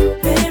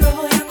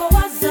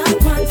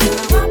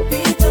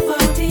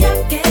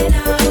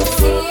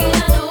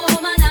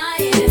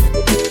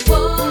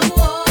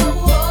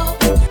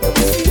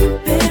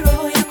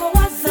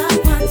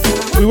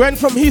 We went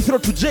from Heathrow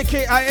to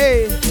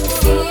JKIA.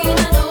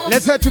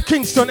 Let's head to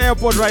Kingston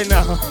Airport right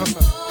now.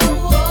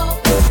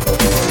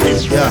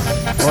 Yeah,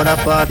 on a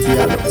party,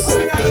 Alex.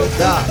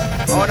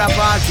 Yeah, on a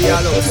party,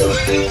 Alex.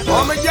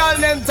 Oh, my girl,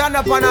 them turn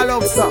up on a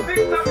love song.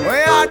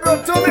 Where you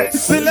drop to me?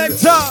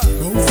 Selector.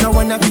 So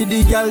when I see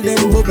the girl,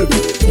 them bubble.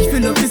 If you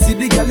love to see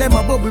the girl, them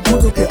a bubble,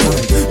 put up your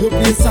hand. You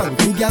play song,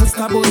 the girl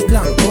star bus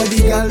blank. Or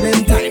the girl,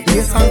 them time,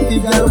 play song, the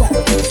girl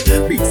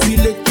white. Big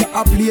selector,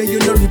 a play, you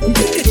know, repeat.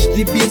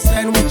 The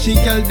baseline, watch the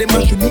girl, them a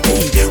shoot me.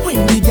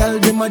 When the girl,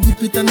 them a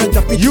dip it and a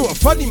drop it. You a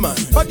funny man.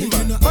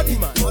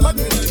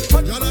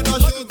 Y'all a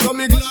dash out, so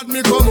me glad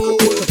me come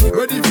out.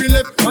 Ready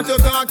Philip, what you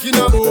talking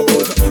about?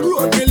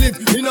 Road me live,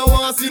 me no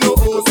want see no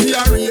host. See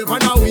a rave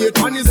and a wait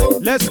and it's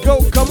up. Let's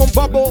go, come on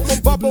bubble,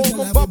 bubble,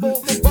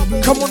 bubble.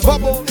 Come on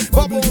bubble,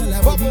 bubble,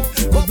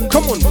 bubble.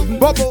 Come on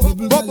bubble,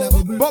 bubble,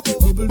 bubble,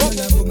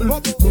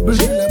 bubble.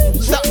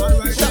 Stop.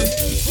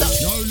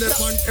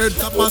 man head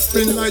top a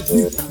spin like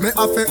this. Me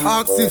have to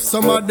ask if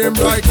some of them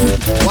like it.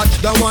 Watch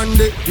the one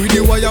day with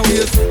the wire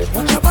waist.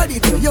 Watch your body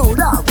do yo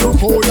dog. Come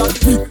hold that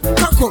kick.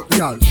 Cock up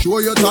y'all. Show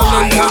your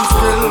talent and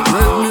skill.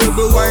 Red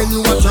label wine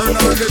you a turn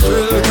on the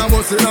drill. Come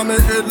bust in on me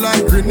head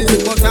like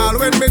grenade. But all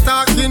when me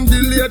talking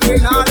delete me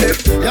not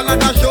left. Y'all a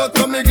dash out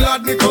so me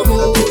glad me come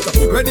out.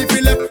 Ready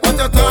for left what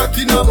you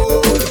talking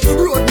about.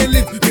 Road me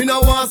lift me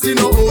no want see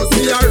no host.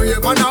 See a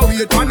rave and a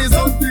wait when the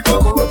sun pick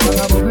up.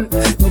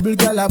 Bubble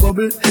gala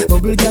bubble,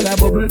 bubble gala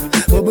bubble,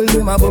 bubble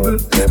dem a bubble,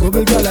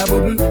 bubble gala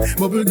bubble,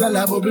 bubble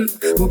gala bubble,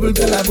 bubble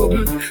gala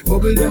bubble,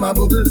 bubble dem a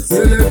bubble.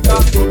 Select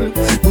that bubble,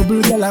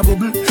 bubble gala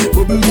bubble,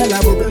 bubble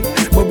gala bubble,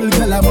 bubble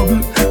gala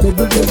bubble,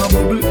 bubble dem a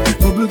bubble,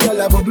 bubble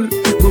gala bubble,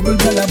 bubble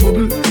gala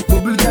bubble,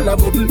 bubble gala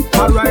bubble.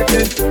 Alright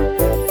then.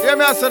 Yeah,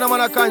 me a son of man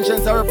a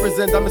conscience I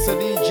represent. I'm Mr.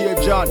 DJ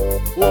John,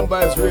 Home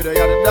Bias Radio.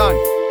 You're the done.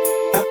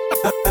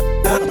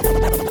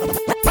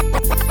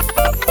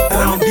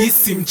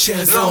 Raundisi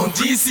mchezo,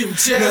 raundisi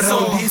mchezo,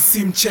 raundisi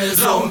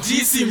mchezo,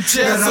 raundisi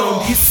mchezo,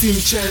 raundisi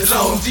mchezo,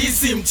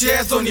 raundisi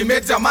mchezo.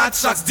 Nimeta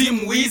matrax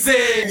dim wize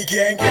ni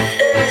genge,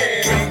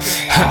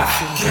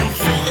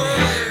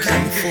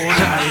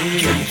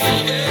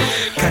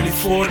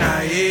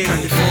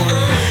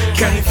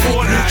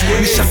 California,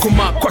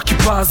 nishakoma kwa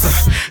kipaza.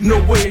 No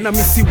way na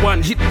misi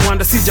one hit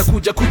wonder. Sija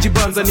kuja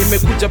kujibanza,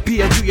 nimekuja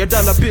pia juu ya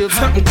dollar bills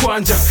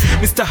mkwanja.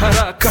 Mr.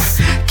 Haraka,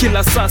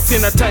 kila saa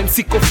sina time,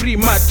 siko free.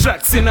 Mad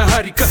tracks sina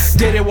harika,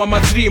 dere wa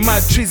madri.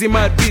 Mad trees,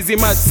 mad busy,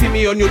 mad see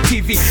me on your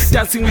TV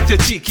dancing with your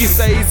cheeky.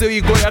 Saa hizo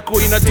ego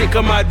yako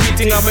inateka mad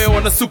beating.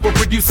 Ameona super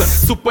producer,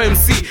 super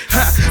MC,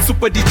 ha,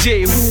 super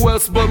DJ. Who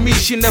else but me?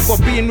 She never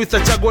been with a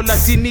Chago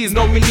Latinis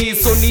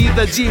nominees. So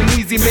neither G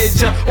Mwizi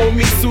Major or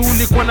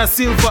Misuli kwa na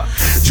silver,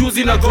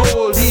 juzi na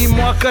gold. Hii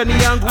mwaka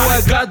ni yangu,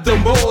 I got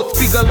them both.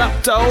 Piga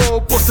lapta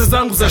oh, posta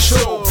zangu za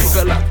show.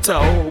 Piga lapta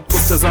oh,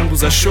 posta zangu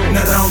za show.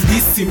 Na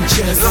raundisi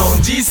mchezo,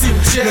 raundisi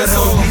mchezo,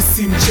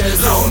 raundisi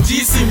mchezo,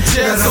 raundisi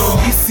mchezo,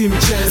 raundisi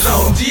mchezo,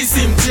 raundisi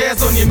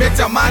mchezo.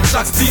 Nimeta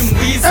matrax team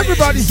wizi.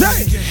 Everybody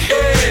say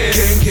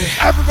genge,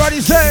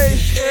 everybody say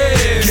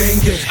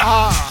genge, genge,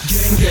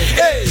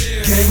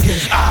 genge,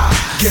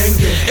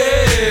 genge,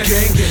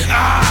 genge.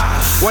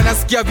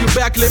 Wanasikia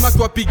vibaya klema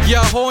kuwapigia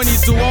honi.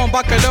 Zuo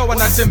mpaka leo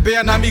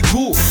wanatembea na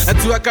miguu.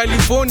 Hatua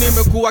California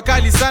imekuwa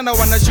kali sana,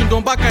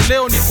 wanashindwa mpaka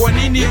leo ni kwa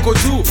nini iko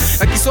juu.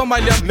 Akisoma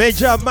ile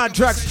Major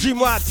Madrax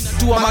Gmat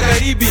tu wa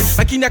magharibi,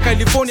 lakini ya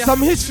California.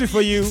 Some history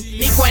for you.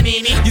 Ni kwa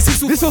nini?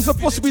 This was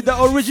supposed to be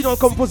the original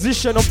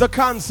composition of the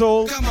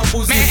council.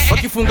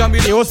 Wakifunga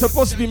mbili. It was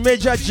supposed to be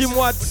Major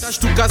Gmat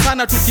Tashtuka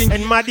sana tukingi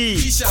and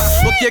Madi.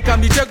 Wakieka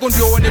mitego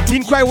ndio one tu.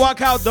 Didn't quite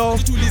work out though.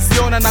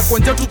 Tuliziona na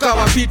konja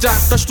tukawapita.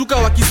 Tashtuka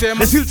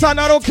wakisema they still turned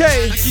out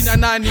okay. Akina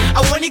nani?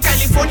 Awoni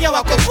California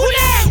wako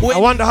kule. I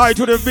wonder how it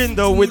would have been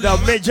though with the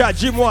Major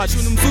Gmat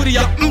mzuri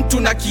ya mtu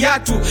na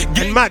kiatu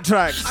and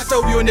Madrax. Hata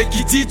uione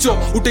kiticho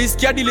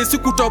utaisikia dile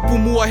siku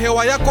utapumua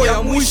hewa yako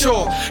ya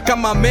mwisho.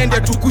 Kama mende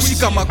tukushi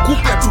kama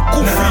kupe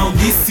tukufu.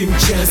 Raundisi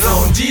mchezo,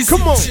 raundisi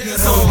come on,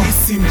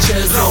 raundisi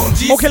mchezo,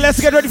 raundisi. Okay,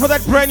 let's get ready for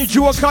that brand new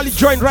Jua Kali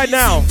joint right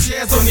now.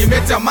 Mchezo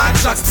nimeta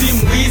matrax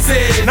team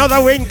wize. Now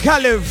that we're in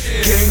Calif,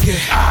 genge,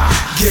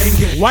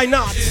 genge, why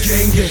not?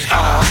 Genge,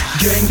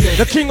 genge,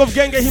 the king of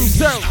Genge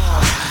himself.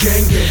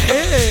 Genge,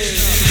 hey.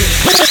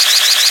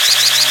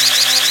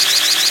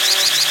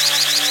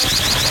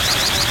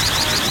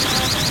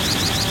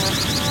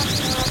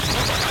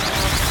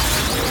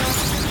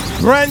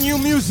 Brand new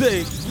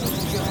music.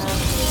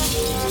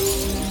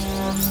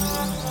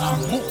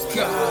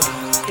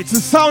 It's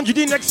a sound you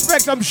didn't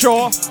expect, I'm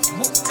sure.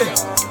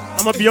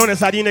 I'm gonna be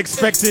honest, I didn't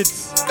expect it.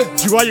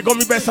 Jua, you got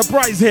me by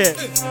surprise here.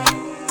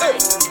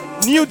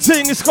 New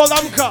thing is called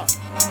Amka.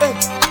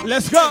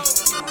 Let's go.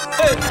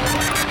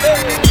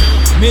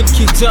 Min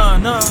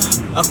kijana,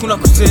 hakuna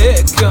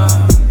kuzeeka.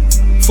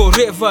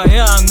 Forever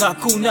young,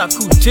 hakuna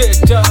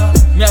kuteta.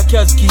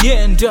 Miaka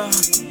zikienda,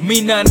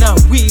 mina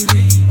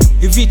nawiri.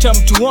 Ivita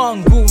mtu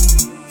wangu,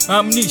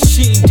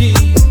 amnishindi.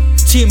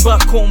 Chimba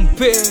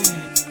kompe,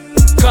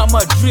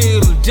 kama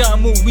drill,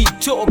 damu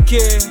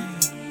witoke.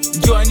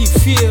 Njwani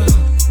feel,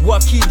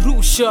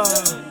 wakirusha,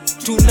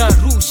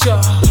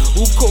 tunarusha.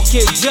 Uko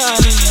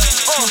kejani.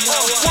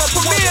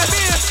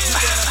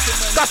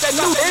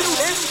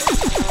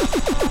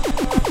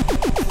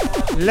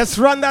 Let's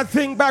run that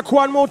thing back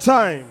one more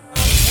time.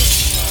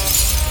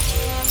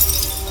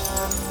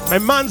 My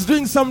man's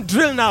doing some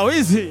drill now,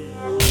 is he?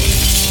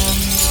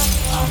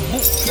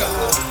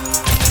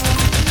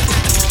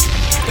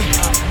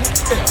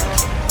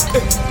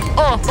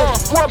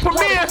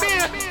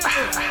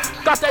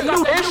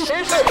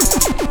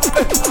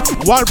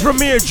 World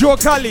premiere, Jua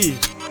Kali.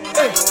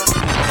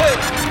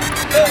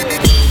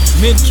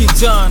 Min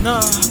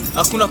kijana,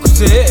 hakuna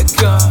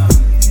kuzeeka.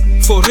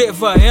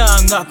 Forever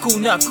young,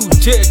 hakuna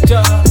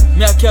kuteta.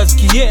 Miaka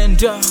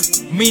zikienda,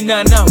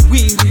 mina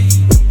nawiri.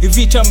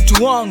 Ivita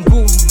mtu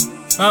wangu,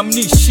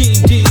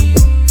 amnishindi.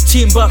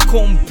 Chimba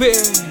kompe,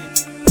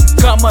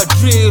 kama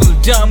drill,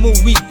 damu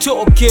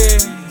witoke.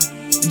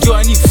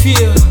 Njwani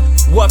feel,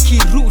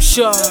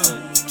 wakirusha,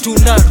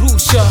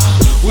 tunarusha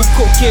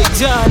uko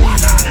kejani,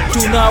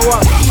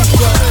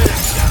 tunawakuta.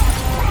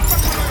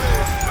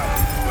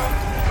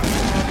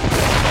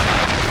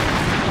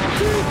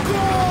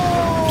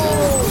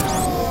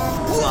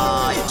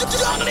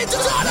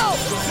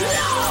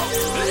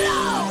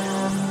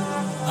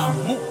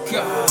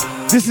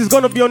 This is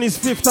gonna be on his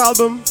 5th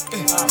album.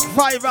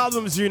 5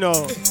 albums, you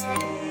know.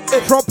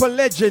 Proper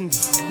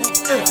legends.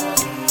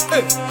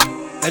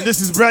 And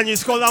this is brand new.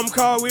 It's called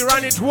Amka. We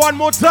run it one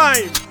more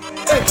time.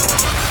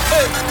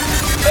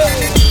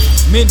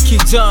 Min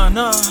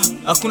kijana,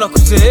 hakuna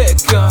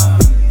kuzeeka.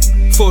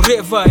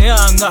 Forever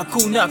young,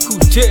 hakuna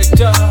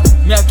kuteta.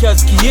 Miaka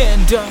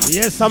zikienda,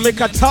 yes,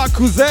 amekataa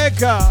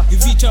kuzeeka.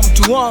 Vita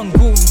mtu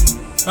wangu,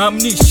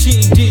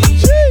 amnishindi.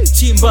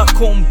 Chimba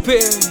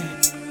kompe,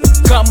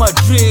 kama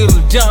drill,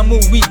 damu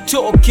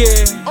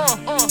witoke.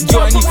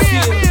 Njoni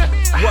feel,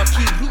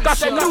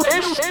 wakirusha,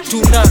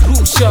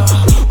 tunarusha.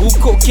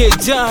 Uko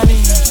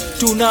kejani,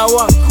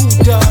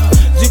 tunawakuta.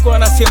 Ziko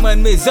anasema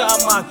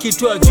nimezama,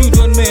 kitu ya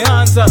judo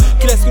nimeanza.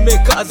 Kila siku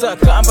nimekaza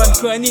kamba,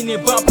 nikiwa nini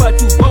bumper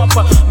to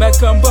bumper.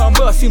 Meka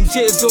mbamba si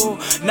mchezo,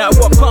 na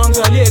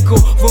wapanga lego.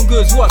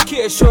 Viongozi wa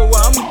kesho,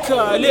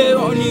 amka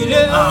leo ni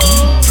leo.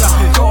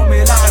 Amka,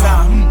 komelala,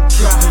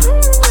 amka.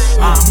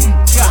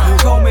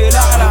 Amka,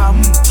 komelala,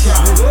 amka.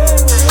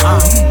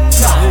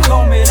 Amka,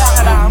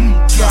 komelala,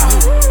 amka.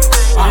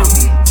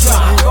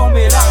 Amka,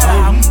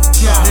 komelala,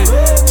 amka.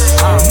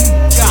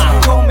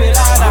 Amka,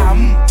 komelala,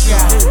 amka.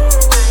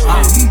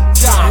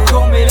 Amka,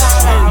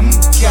 komelala,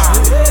 amka.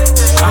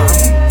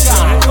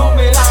 Amka,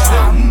 komelala,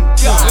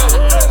 amka.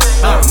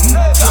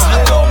 Amka,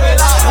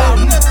 komelala,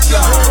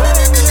 amka.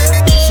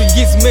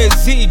 Singizi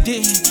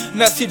mezidi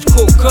na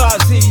sitko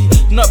kazi,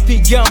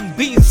 napiga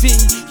mbizi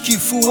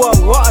kifua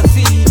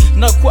wazi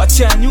na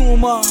kuacha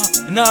nyuma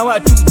na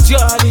watu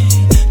jali,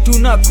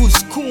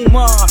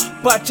 tunakusukuma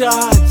pata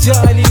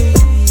ajali.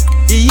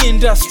 Hii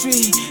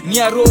industry ni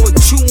ya roho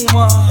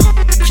chuma,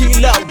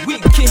 kila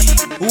wiki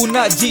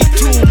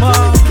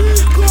unajituma.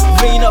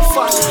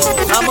 Inafaa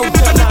ama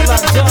utalala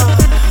njaa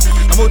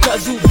ama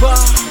utazuba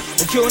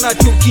ukiona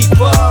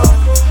tukipa.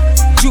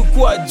 Juu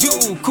kwa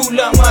juu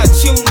kula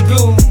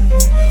machungu,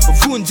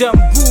 vunja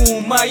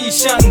mguu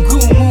maisha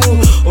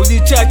ngumu.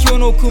 Ulitaki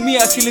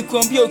unahukumia,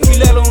 kilikuambia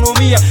ukilala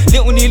unaumia.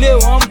 Leo ni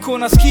leo, amko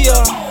nasikia,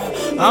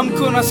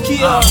 amko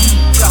nasikia.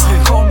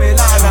 Amka,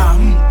 komelala,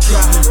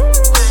 amka.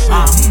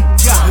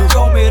 Amka,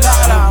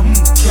 komelala,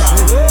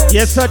 amka.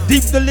 Yes, sir,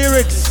 deep the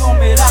lyrics.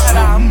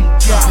 Komelala,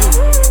 amka.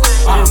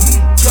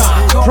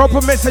 Amka,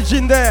 proper message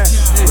in there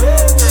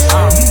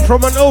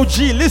from an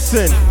OG.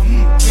 Listen.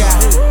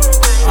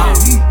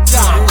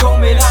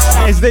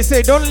 As they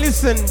say, don't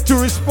listen to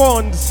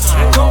respond,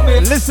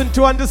 listen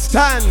to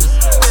understand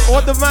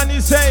what the man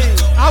is saying.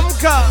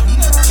 Amka.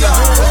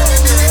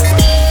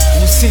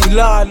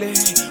 Usilale,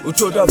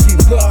 utoda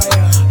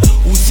vibaya.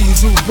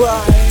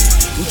 Usizubae,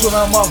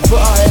 utona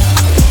mabaya.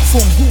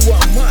 Fungua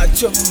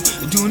macho,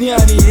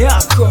 duniani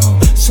yako.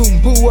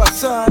 Sumbua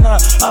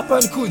sana, hapa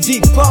ni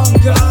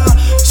kujipanga.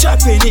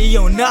 Sharpen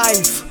your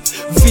knife,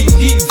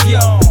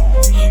 vilivyo.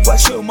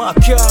 Washo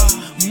maka,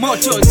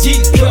 moto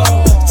jiko.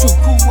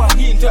 Chukua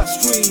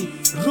industry,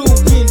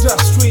 rule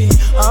industry.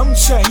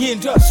 Amsha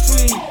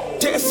industry,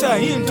 tesa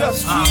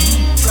industry.